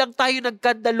hindi lang tayo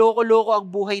nagkandaloko-loko ang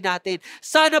buhay natin.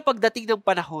 Sana pagdating ng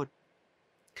panahon,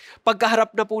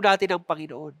 pagkaharap na po natin ang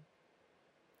Panginoon,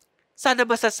 sana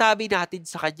masasabi natin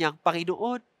sa Kanyang,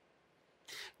 "Panginoon,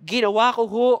 ginawa ko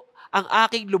ho ang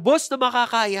aking lubos na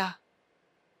makakaya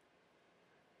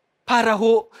para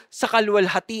ho sa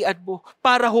kaluwalhatian mo,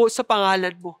 para ho sa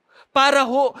pangalan mo, para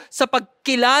ho sa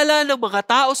pagkilala ng mga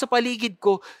tao sa paligid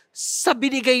ko, sa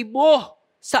binigay mo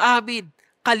sa amin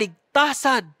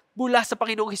kaligtasan mula sa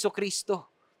Panginoong Hesukristo.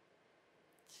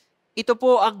 Ito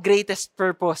po ang greatest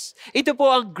purpose. Ito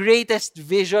po ang greatest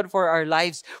vision for our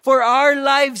lives. For our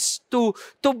lives to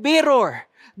mirror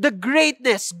the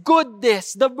greatness,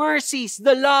 goodness, the mercies,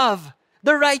 the love,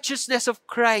 the righteousness of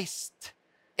Christ.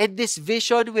 And this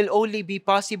vision will only be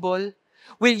possible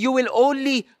when you will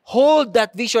only hold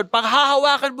that vision.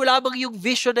 Panghahawakan mo lamang yung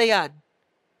vision na yan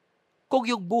kung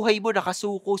yung buhay mo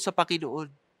nakasuko sa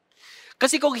Panginoon.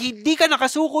 Kasi kung hindi ka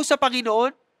nakasuko sa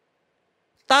Panginoon,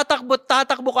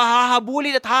 tatakbo ka,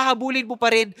 hahabulin at hahabulin mo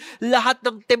pa rin lahat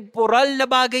ng temporal na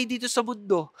bagay dito sa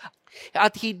mundo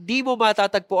at hindi mo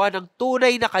matatagpuan ang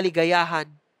tunay na kaligayahan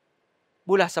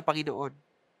mula sa Panginoon.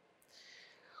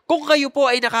 Kung kayo po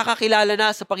ay nakakakilala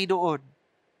na sa Panginoon,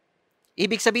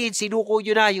 ibig sabihin sinuko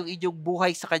nyo na yung inyong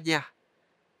buhay sa Kanya.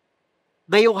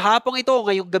 Ngayong hapong ito,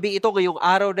 ngayong gabi ito, ngayong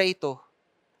araw na ito,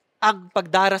 ang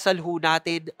pagdarasal ho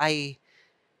natin ay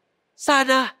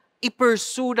sana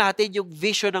i-pursue natin yung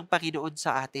vision ng Panginoon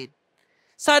sa atin.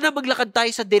 Sana maglakad tayo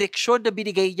sa direksyon na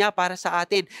binigay niya para sa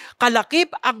atin.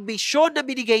 Kalakip ang misyon na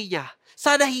binigay niya.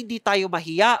 Sana hindi tayo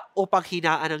mahiya o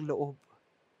panghinaan ng loob.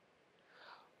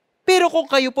 Pero kung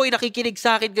kayo po ay nakikinig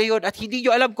sa akin ngayon at hindi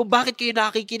nyo alam kung bakit kayo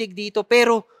nakikinig dito,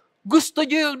 pero gusto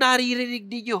nyo yung naririnig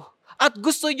ninyo at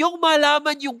gusto nyong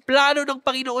malaman yung plano ng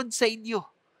Panginoon sa inyo,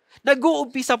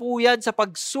 nag-uumpisa po yan sa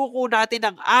pagsuko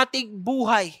natin ng ating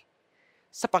buhay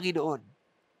sa Panginoon.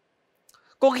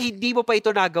 Kung hindi mo pa ito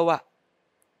nagawa,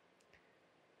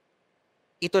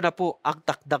 ito na po ang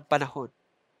takdang panahon.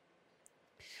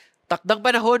 Takdang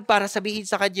panahon para sabihin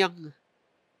sa Kanyang,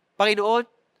 Panginoon,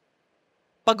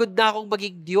 pagod na akong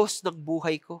maging Diyos ng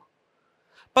buhay ko.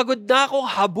 Pagod na akong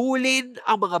habulin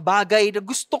ang mga bagay na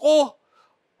gusto ko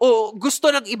o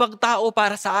gusto ng ibang tao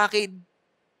para sa akin.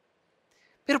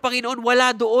 Pero Panginoon,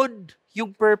 wala doon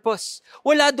yung purpose.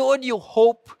 Wala doon yung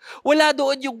hope. Wala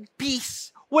doon yung peace.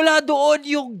 Wala doon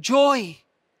yung joy.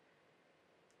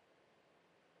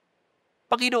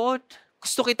 Panginoon,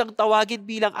 gusto kitang tawagin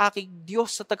bilang aking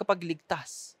Diyos sa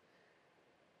tagapagligtas.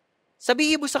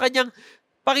 Sabihin mo sa Kanyang,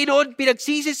 Panginoon,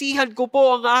 pinagsisisihan ko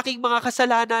po ang aking mga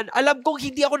kasalanan. Alam kong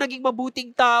hindi ako naging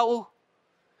mabuting tao.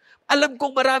 Alam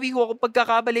kong marami ho akong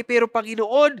pagkakamali, pero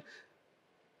Panginoon,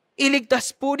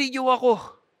 iligtas po ninyo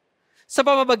ako sa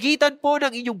pamamagitan po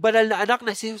ng inyong banal na anak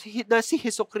na si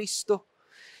Hesukristo.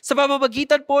 Sa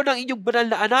pamamagitan po ng inyong banal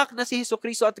na anak na si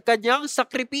Hesukristo at Kanyang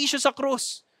sakripisyo sa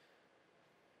krus.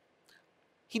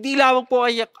 Hindi lamang po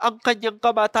ang Kanyang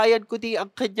kamatayan, kundi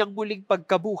ang Kanyang muling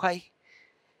pagkabuhay.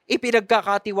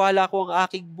 Ipinagkakatiwala ko ang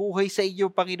aking buhay sa inyo,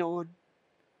 Panginoon.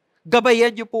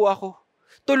 Gabayan niyo po ako.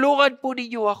 Tulungan po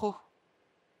ninyo ako.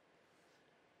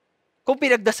 Kung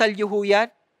pinagdasal niyo ho yan,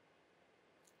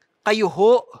 kayo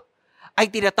ho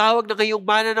ay tinatawag na ngayong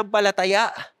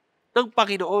mananampalataya ng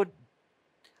Panginoon.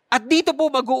 At dito po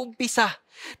mag-uumpisa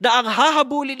na ang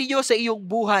hahabulin ninyo sa iyong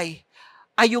buhay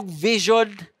ay yung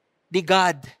vision ni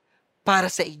God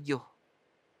para sa inyo.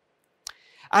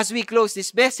 As we close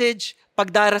this message,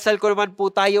 pagdarasal ko naman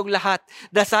po tayong lahat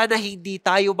na sana hindi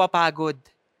tayo mapagod.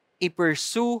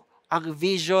 I-pursue ang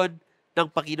vision ng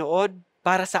Panginoon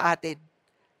para sa atin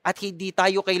at hindi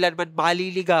tayo kailanman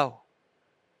maliligaw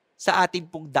sa ating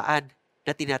pong daan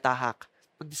na tinatahak.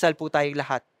 Magdasal po tayong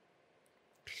lahat.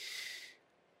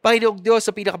 Panginoong Diyos,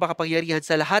 sa pinakamakapangyarihan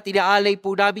sa lahat, inaalay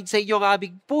po namin sa inyo ang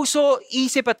aming puso,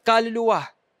 isip at kaluluwa.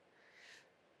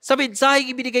 Sa mensaheng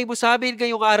ibinigay mo sa amin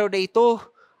ngayong araw na ito,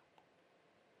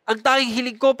 ang tanging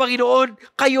hiling ko, Panginoon,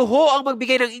 kayo ho ang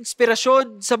magbigay ng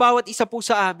inspirasyon sa bawat isa po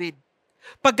sa amin.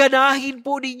 Pagganahin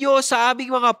po ninyo sa aming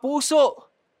mga puso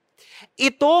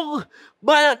itong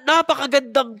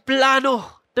napakagandang plano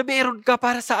na meron ka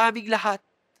para sa aming lahat.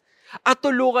 At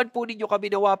tulungan po ninyo kami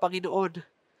nawa, Panginoon,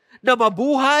 na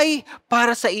mabuhay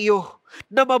para sa iyo.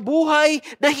 Na mabuhay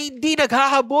na hindi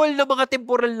naghahabol ng mga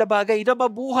temporal na bagay. Na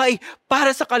mabuhay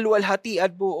para sa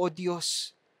kaluwalhatian mo, O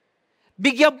Diyos.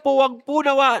 Bigyan po ang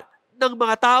punawa ng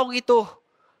mga taong ito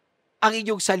ang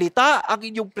inyong salita, ang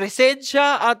inyong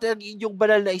presensya, at ang inyong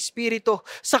banal na espiritu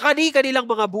sa kanilang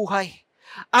mga buhay.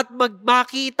 At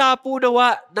makita po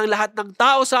nawa ng lahat ng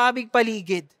tao sa aming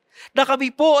paligid na kami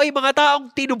po ay mga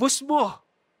taong tinubos mo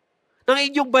ng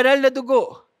inyong banal na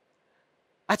dugo.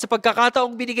 At sa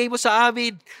pagkakataong binigay mo sa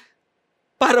amin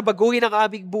para baguhin ang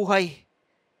aming buhay,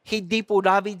 hindi po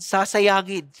namin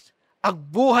sasayangin ang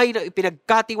buhay na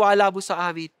ipinagkatiwala mo sa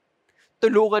amin.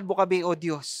 Tulungan mo kami, O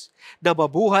Diyos, na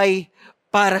mabuhay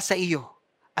para sa iyo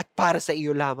at para sa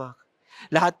iyo lamang.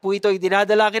 Lahat po ito ay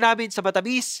dinadalangin namin sa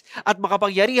matamis at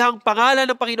makapangyarihang pangalan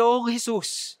ng Panginoong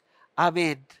Hesus.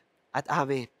 Amen at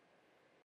amen.